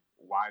 Like,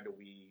 why do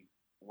we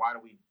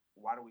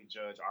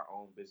judge our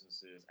own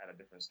businesses at a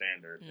different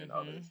standard than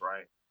others,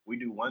 right? We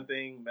do one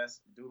thing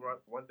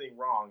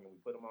wrong, and we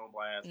put them on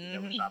blast. We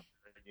never shop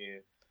again.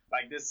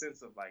 Like this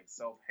sense of like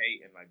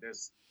self-hate, and like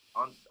there's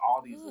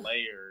all these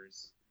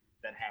layers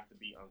that have to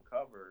be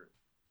uncovered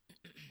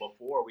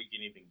before we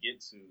can even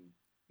get to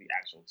the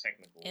actual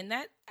technical. And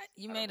that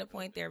you made a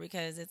point there,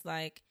 because it's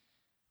like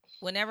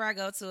whenever I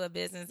go to a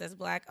business that's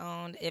black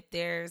owned, if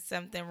there's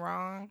something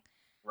wrong,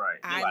 right,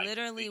 I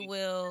literally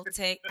will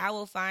I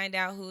will find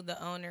out who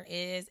the owner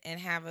is and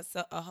have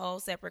a whole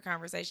separate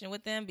conversation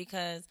with them,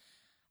 because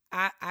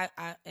I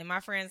and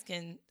my friends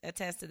can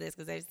attest to this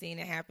because they've seen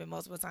it happen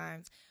multiple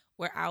times,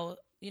 where I will,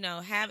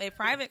 have a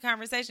private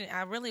conversation.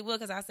 I really will,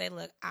 because I say,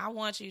 look, I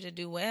want you to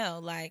do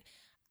well. Like,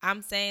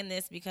 I'm saying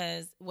this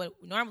because what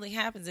normally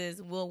happens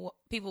is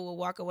people will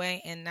walk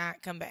away and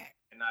not come back.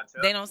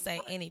 They don't say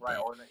anything. Right,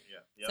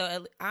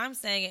 So I'm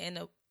saying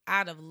it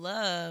out of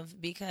love,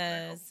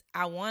 because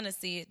I want to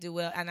see it do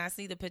well, and I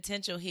see the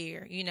potential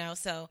here,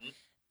 So,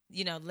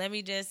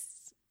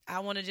 I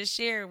want to just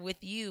share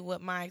with you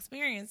what my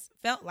experience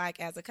felt like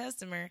as a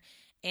customer,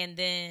 and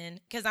then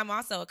because I'm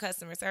also a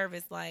customer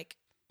service like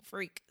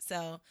freak,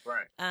 so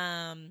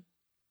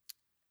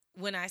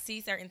when I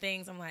see certain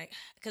things, I'm like,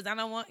 because I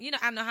don't want,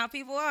 I know how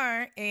people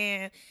are,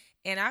 and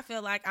I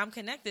feel like I'm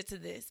connected to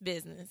this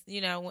business.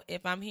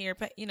 If I'm here,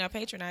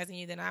 patronizing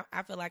you, then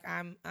I feel like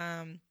I'm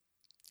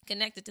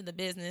connected to the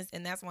business,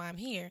 and that's why I'm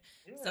here.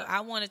 Yeah. So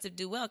I wanted to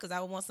do well, because I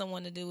want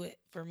someone to do it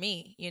for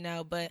me,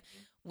 but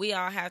we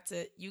all have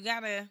to,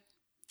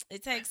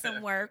 it takes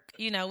some work,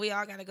 we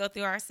all got to go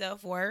through our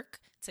self-work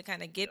to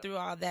kind of get through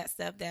all that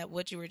stuff, that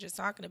what you were just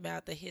talking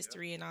about, the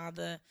history and all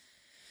the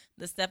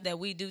stuff that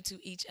we do to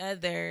each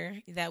other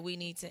that we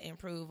need to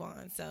improve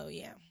on. So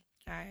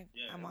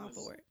I'm all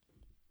for it.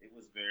 It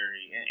was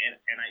very, and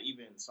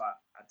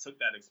I took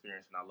that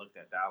experience and I looked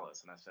at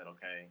Dallas and I said,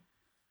 okay,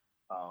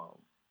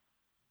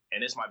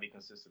 and this might be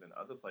consistent in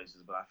other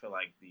places, but I feel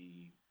like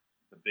the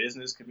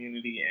business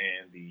community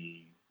and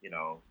the,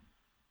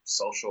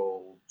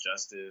 social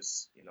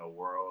justice,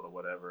 world or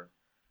whatever,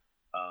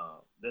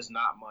 there's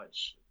not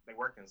much, they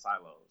work in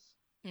silos.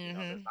 There's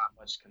not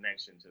much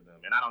connection to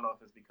them. And I don't know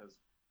if it's because,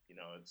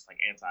 it's like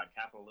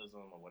anti-capitalism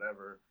or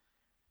whatever.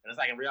 And it's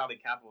like, in reality,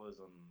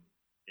 capitalism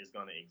is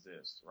going to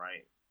exist,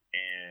 right?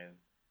 And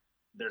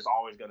there's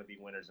always going to be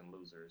winners and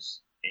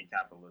losers in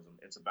capitalism.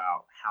 It's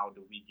about how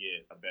do we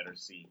get a better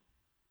seat,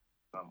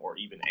 or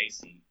even a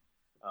seat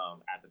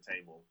at the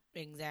table.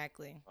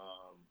 Exactly.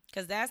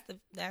 Because that's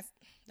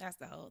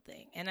the whole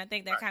thing. And I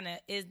think that kind of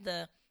is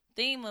the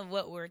theme of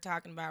what we're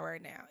talking about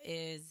right now,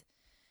 is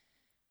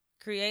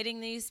creating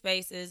these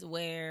spaces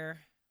where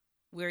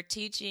we're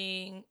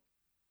teaching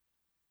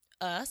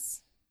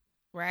us,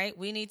 right?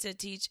 We need to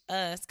teach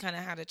us kind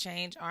of how to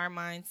change our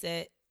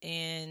mindset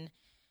and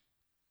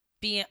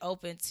being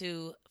open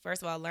to,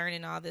 first of all,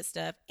 learning all this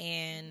stuff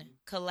and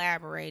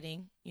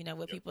collaborating,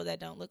 with people that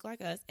don't look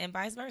like us, and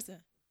vice versa,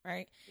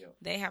 right? Yep.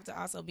 They have to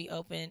also be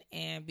open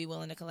and be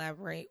willing to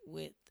collaborate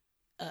with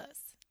us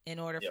in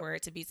order for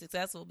it to be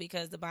successful,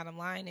 because the bottom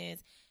line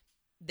is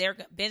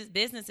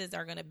businesses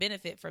are going to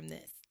benefit from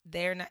this.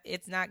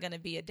 It's not going to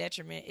be a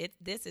detriment.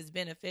 This is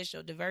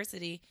beneficial.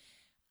 Diversity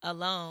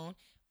alone,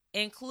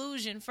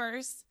 inclusion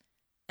first,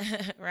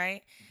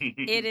 right?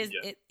 It is.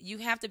 You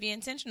have to be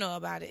intentional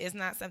about it. It's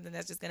not something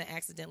that's just going to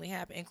accidentally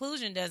happen.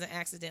 Inclusion doesn't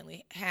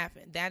accidentally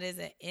happen. That is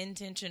an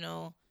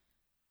intentional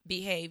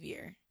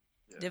behavior.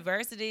 Yeah.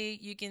 Diversity,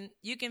 you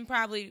can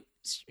probably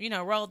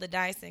roll the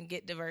dice and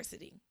get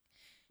diversity.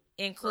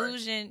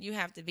 Inclusion, you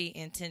have to be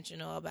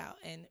intentional about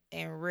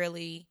and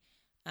really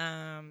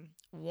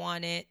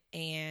want it,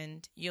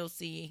 and you'll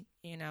see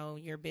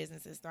your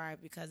businesses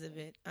thrive because of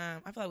it. I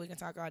feel like we can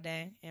talk all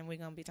day, and we're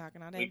gonna be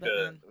talking all day. We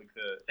could.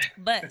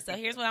 But so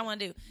here's what I want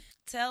to do.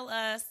 Tell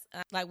us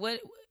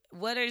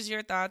what is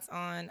your thoughts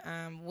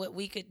on what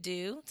we could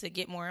do to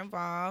get more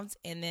involved,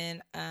 and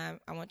then I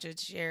want you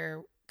to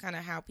share kind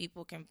of how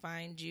people can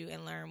find you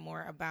and learn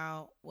more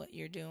about what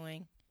you're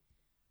doing.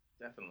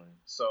 Definitely.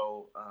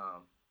 So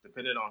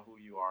depending on who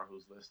you are,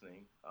 who's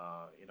listening,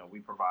 we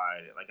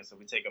provide, like I said,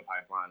 we take a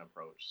pipeline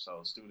approach.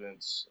 So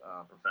students,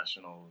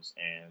 professionals,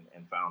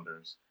 and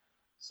founders.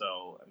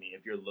 So, I mean,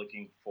 if you're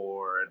looking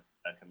for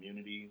a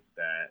community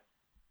that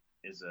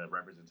is a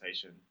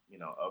representation,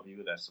 of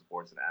you, that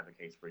supports and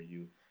advocates for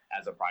you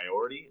as a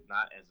priority,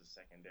 not as a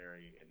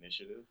secondary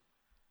initiative,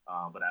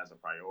 but as a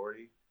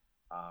priority,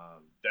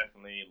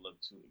 definitely look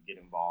to get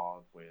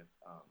involved with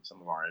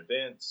some of our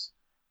events,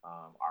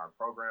 our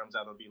programs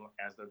that will be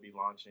as they'll be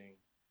launching,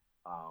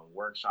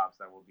 workshops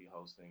that we'll be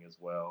hosting as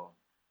well.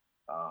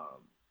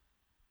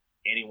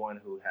 Anyone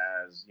who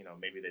has,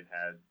 maybe they've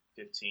had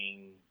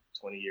 15,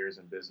 20 years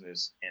in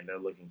business and they're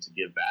looking to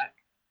give back.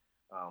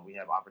 We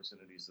have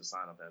opportunities to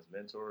sign up as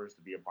mentors,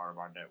 to be a part of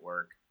our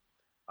network,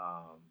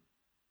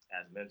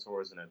 as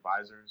mentors and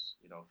advisors,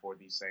 for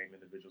these same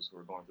individuals who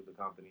are going through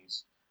the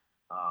companies.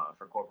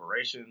 For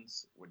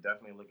corporations, we're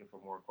definitely looking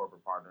for more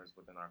corporate partners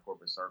within our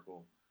corporate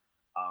circle.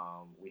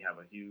 We have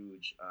a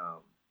huge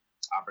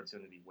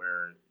opportunity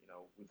where,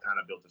 we've kind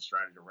of built a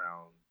strategy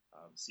around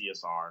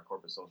CSR,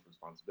 corporate social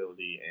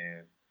responsibility,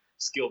 and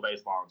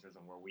skill-based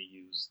volunteerism, where we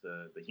use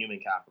the human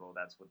capital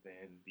that's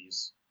within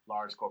these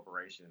large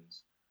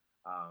corporations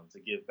to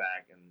give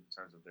back in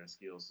terms of their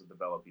skills to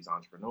develop these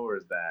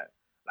entrepreneurs that,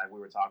 like we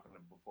were talking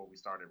before we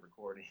started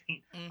recording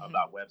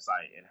about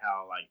website and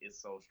how like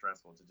it's so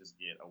stressful to just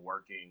get a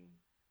working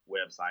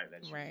website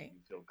that you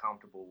feel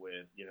comfortable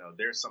with.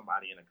 There's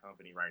somebody in a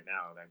company right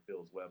now that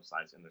builds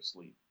websites in their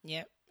sleep.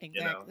 Yep,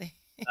 exactly.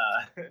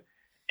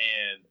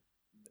 And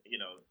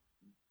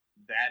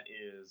that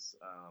is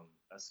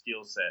a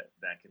skill set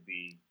that could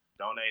be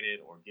donated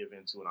or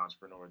given to an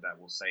entrepreneur that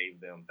will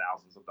save them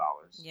thousands of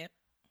dollars. Yep.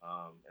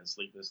 And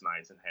sleepless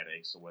nights and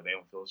headaches, so where they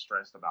don't feel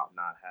stressed about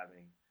not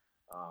having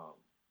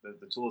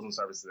the tools and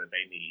services that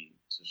they need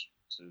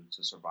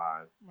to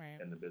survive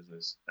in the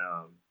business.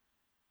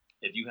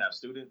 If you have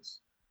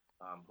students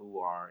who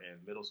are in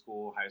middle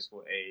school, high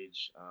school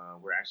age,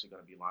 we're actually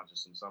going to be launching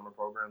some summer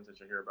programs that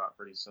you'll hear about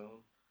pretty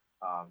soon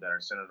that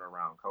are centered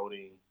around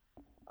coding,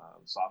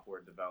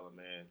 software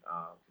development,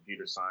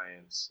 computer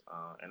science,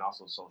 and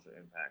also social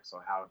impact. So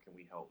how can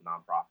we help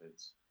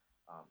nonprofits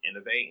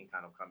innovate and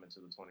kind of come into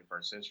the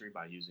 21st century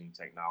by using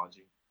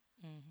technology,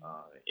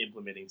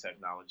 implementing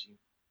technology.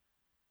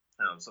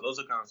 So those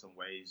are kind of some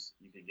ways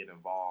you can get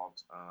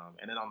involved.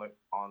 And then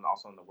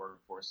also on the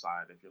workforce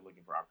side, if you're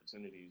looking for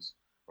opportunities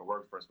for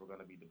workforce, we're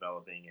going to be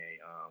developing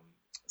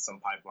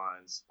some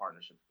pipelines,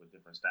 partnerships with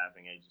different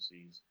staffing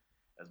agencies,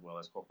 as well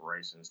as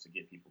corporations, to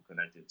get people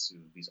connected to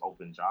these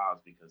open jobs,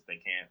 because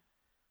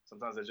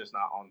sometimes they're just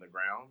not on the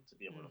ground to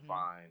be able to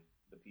find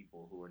the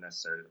people who are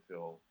necessary to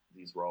fill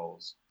these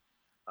roles.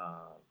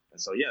 And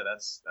so,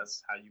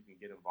 that's how you can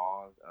get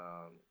involved.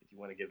 If you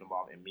want to get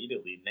involved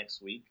immediately,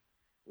 next week,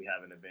 we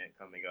have an event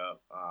coming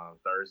up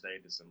Thursday,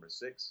 December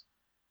 6th,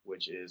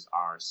 which is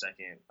our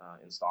second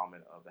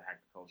installment of the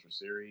Hack the Culture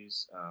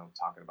series,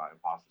 talking about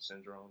imposter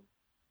syndrome.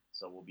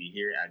 So we'll be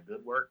here at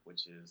Good Work,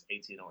 which is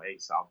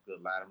 1808 South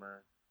Good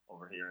Latimer,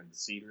 over here in the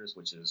Cedars,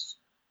 which is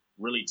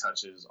really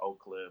touches Oak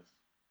Cliff,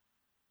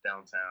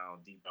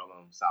 downtown, Deep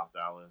Ellum, South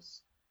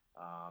Dallas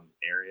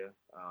area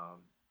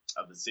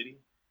of the city.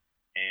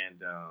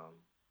 And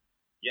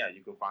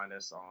you can find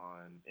us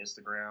on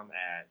Instagram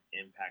at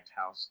Impact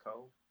House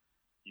Co.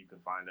 You can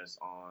find us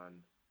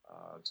on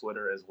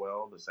Twitter as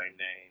well, the same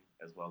name,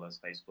 as well as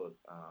Facebook,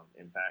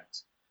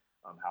 Impact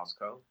House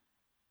Co.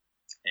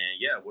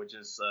 And we're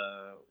just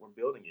we're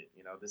building it.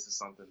 This is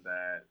something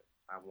that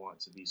I want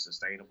to be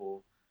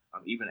sustainable.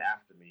 Even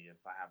after me, if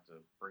I have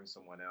to bring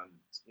someone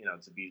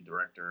in, to be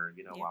director,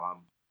 while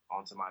I'm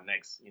on to my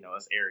next,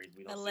 us Aries,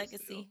 we don't a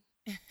legacy.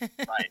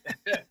 Right.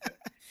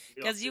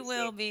 Because you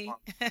will be.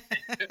 right.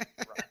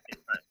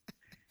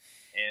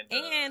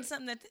 And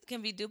something that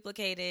can be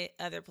duplicated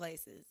other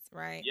places,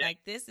 right? Yeah.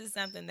 Like this is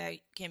something that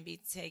can be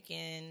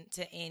taken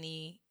to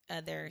any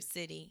other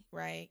city,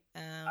 right?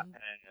 I've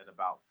had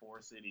about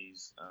 4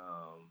 cities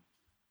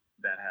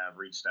that have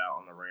reached out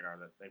on the radar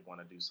that they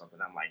want to do something.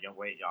 I'm like,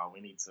 wait, y'all,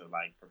 we need to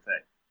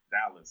perfect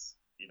Dallas,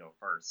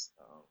 first.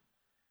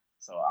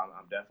 So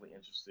I'm definitely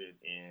interested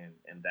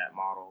in that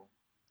model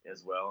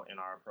as well in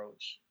our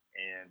approach.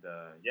 And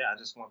I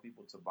just want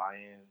people to buy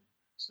in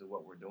to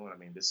what we're doing. I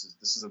mean, this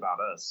is about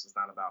us. It's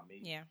not about me.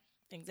 Yeah,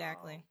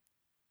 exactly.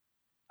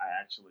 I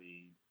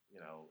actually,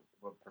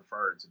 would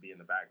prefer to be in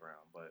the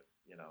background, but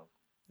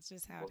it's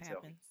just how it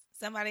happens.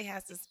 Somebody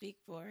has to speak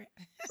for it.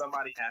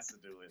 Somebody has to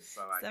do it.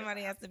 So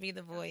somebody has to be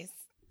the voice.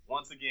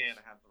 Once again,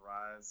 I have to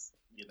rise,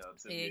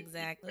 to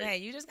exactly. Hey,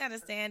 you just got to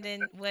stand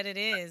in what it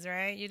is,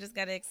 right? You just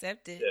got to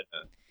accept it.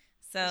 Yeah.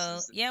 So,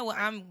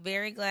 I'm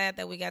very glad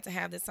that we got to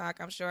have this talk.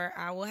 I'm sure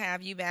I will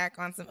have you back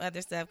on some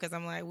other stuff because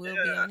I'm like, we'll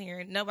be on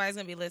here. Nobody's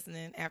going to be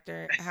listening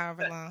after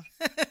however long.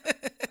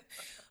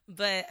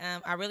 But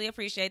I really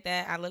appreciate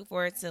that. I look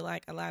forward to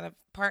a lot of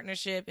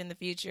partnership in the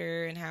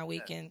future and how we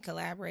can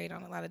collaborate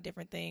on a lot of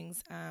different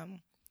things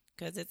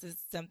because this is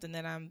something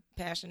that I'm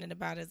passionate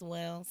about as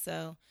well.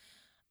 So,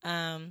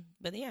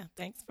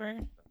 thanks for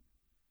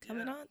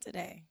coming on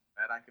today.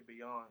 Man, I could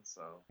be on.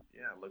 So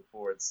yeah, look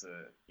forward to,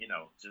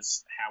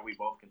 just how we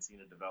both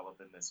continue to develop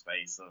in this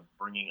space of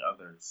bringing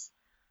others,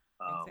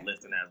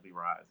 lifting as we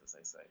rise, as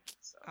they say.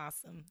 So.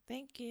 Awesome.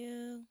 Thank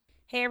you.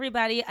 Hey,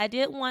 everybody. I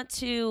did want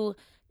to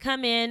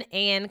come in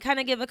and kind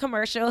of give a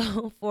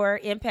commercial for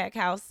Impact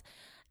House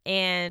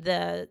and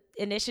the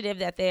initiative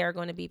that they are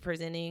going to be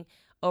presenting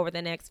over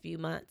the next few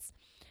months.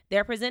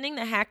 They're presenting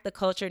the Hack the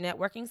Culture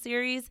networking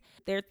series.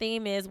 Their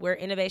theme is where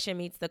innovation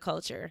meets the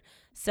culture.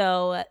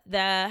 So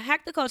the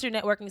Hack the Culture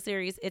networking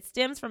series, it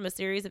stems from a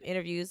series of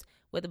interviews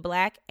with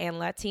Black and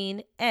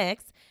Latinx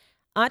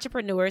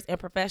entrepreneurs and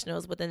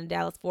professionals within the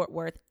Dallas-Fort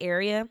Worth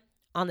area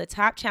on the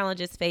top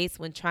challenges faced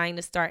when trying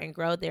to start and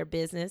grow their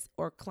business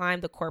or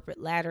climb the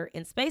corporate ladder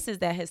in spaces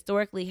that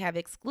historically have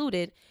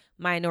excluded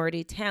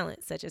minority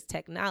talent, such as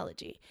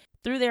technology.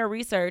 Through their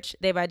research,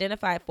 they've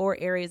identified 4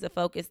 areas of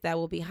focus that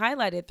will be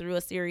highlighted through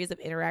a series of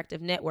interactive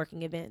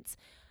networking events.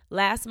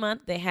 Last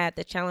month, they had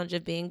the challenge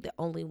of being the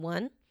only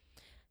one.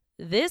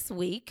 This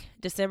week,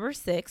 December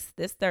 6th,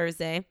 this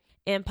Thursday,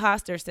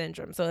 imposter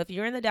syndrome. So if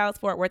you're in the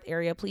Dallas-Fort Worth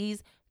area,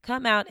 please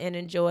come out and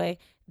enjoy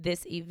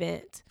this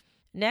event.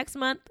 Next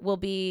month will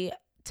be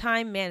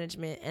time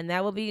management, and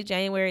that will be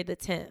January the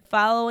 10th.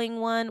 Following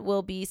one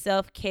will be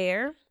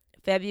self-care,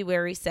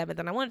 February 7th.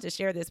 And I wanted to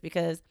share this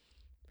because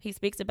he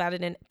speaks about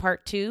it in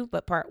part 2,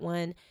 but part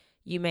 1,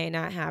 you may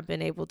not have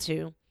been able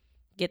to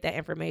get that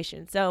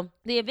information. So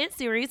the event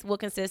series will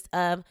consist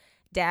of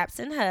Daps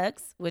and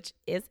Hugs, which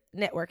is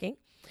networking,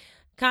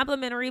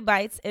 complimentary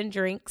bites and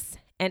drinks,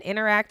 an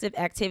interactive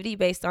activity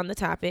based on the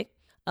topic,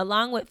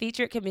 along with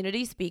featured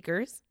community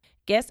speakers.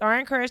 Guests are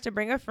encouraged to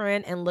bring a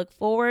friend and look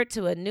forward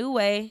to a new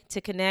way to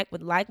connect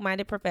with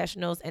like-minded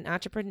professionals and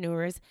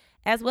entrepreneurs,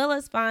 as well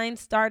as find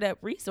startup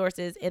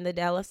resources in the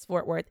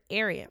Dallas-Fort Worth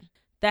area.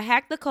 The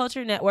Hack the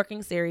Culture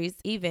networking series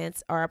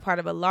events are a part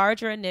of a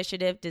larger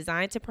initiative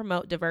designed to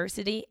promote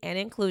diversity and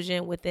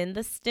inclusion within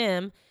the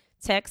STEM,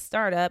 tech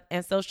startup,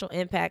 and social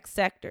impact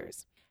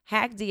sectors.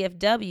 Hack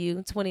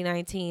DFW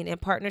 2019, in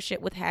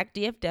partnership with Hack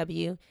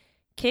DFW,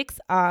 kicks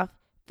off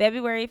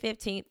February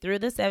 15th through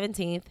the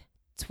 17th,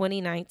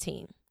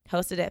 2019,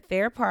 hosted at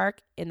Fair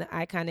Park in the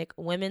iconic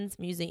Women's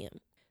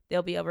Museum.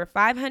 There'll be over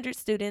 500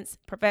 students,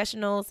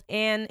 professionals,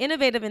 and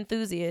innovative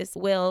enthusiasts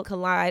will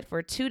collide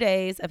for 2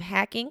 days of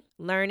hacking,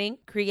 learning,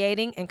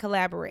 creating, and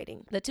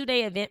collaborating. The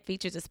 2-day event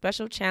features a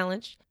special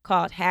challenge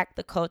called Hack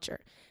the Culture,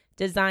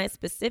 designed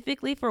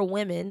specifically for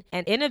women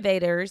and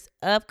innovators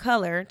of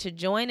color to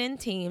join in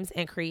teams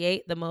and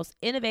create the most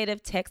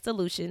innovative tech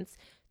solutions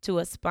to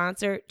a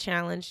sponsored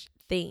challenge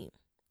theme.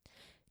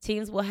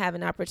 Teams will have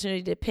an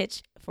opportunity to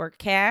pitch for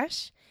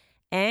cash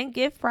and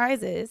gift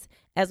prizes,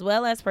 as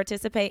well as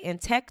participate in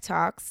tech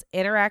talks,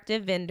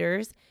 interactive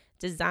vendors,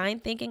 design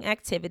thinking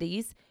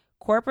activities,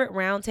 corporate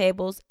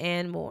roundtables,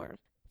 and more.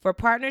 For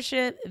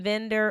partnership,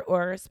 vendor,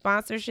 or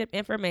sponsorship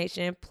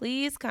information,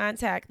 please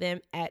contact them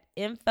at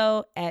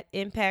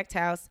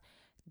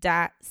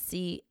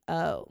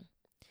info@impacthouse.co.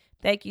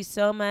 Thank you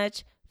so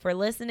much for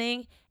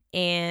listening,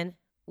 and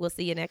we'll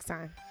see you next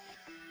time.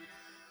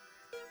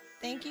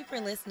 Thank you for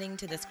listening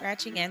to the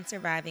Scratching and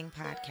Surviving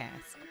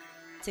podcast.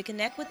 To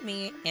connect with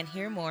me and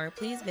hear more,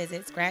 please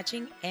visit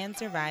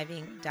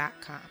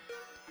scratchingandsurviving.com.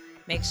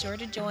 Make sure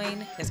to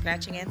join the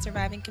Scratching and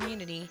Surviving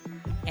community.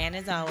 And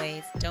as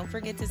always, don't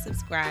forget to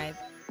subscribe,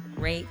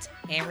 rate,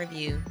 and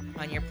review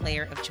on your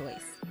player of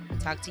choice.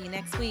 Talk to you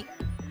next week.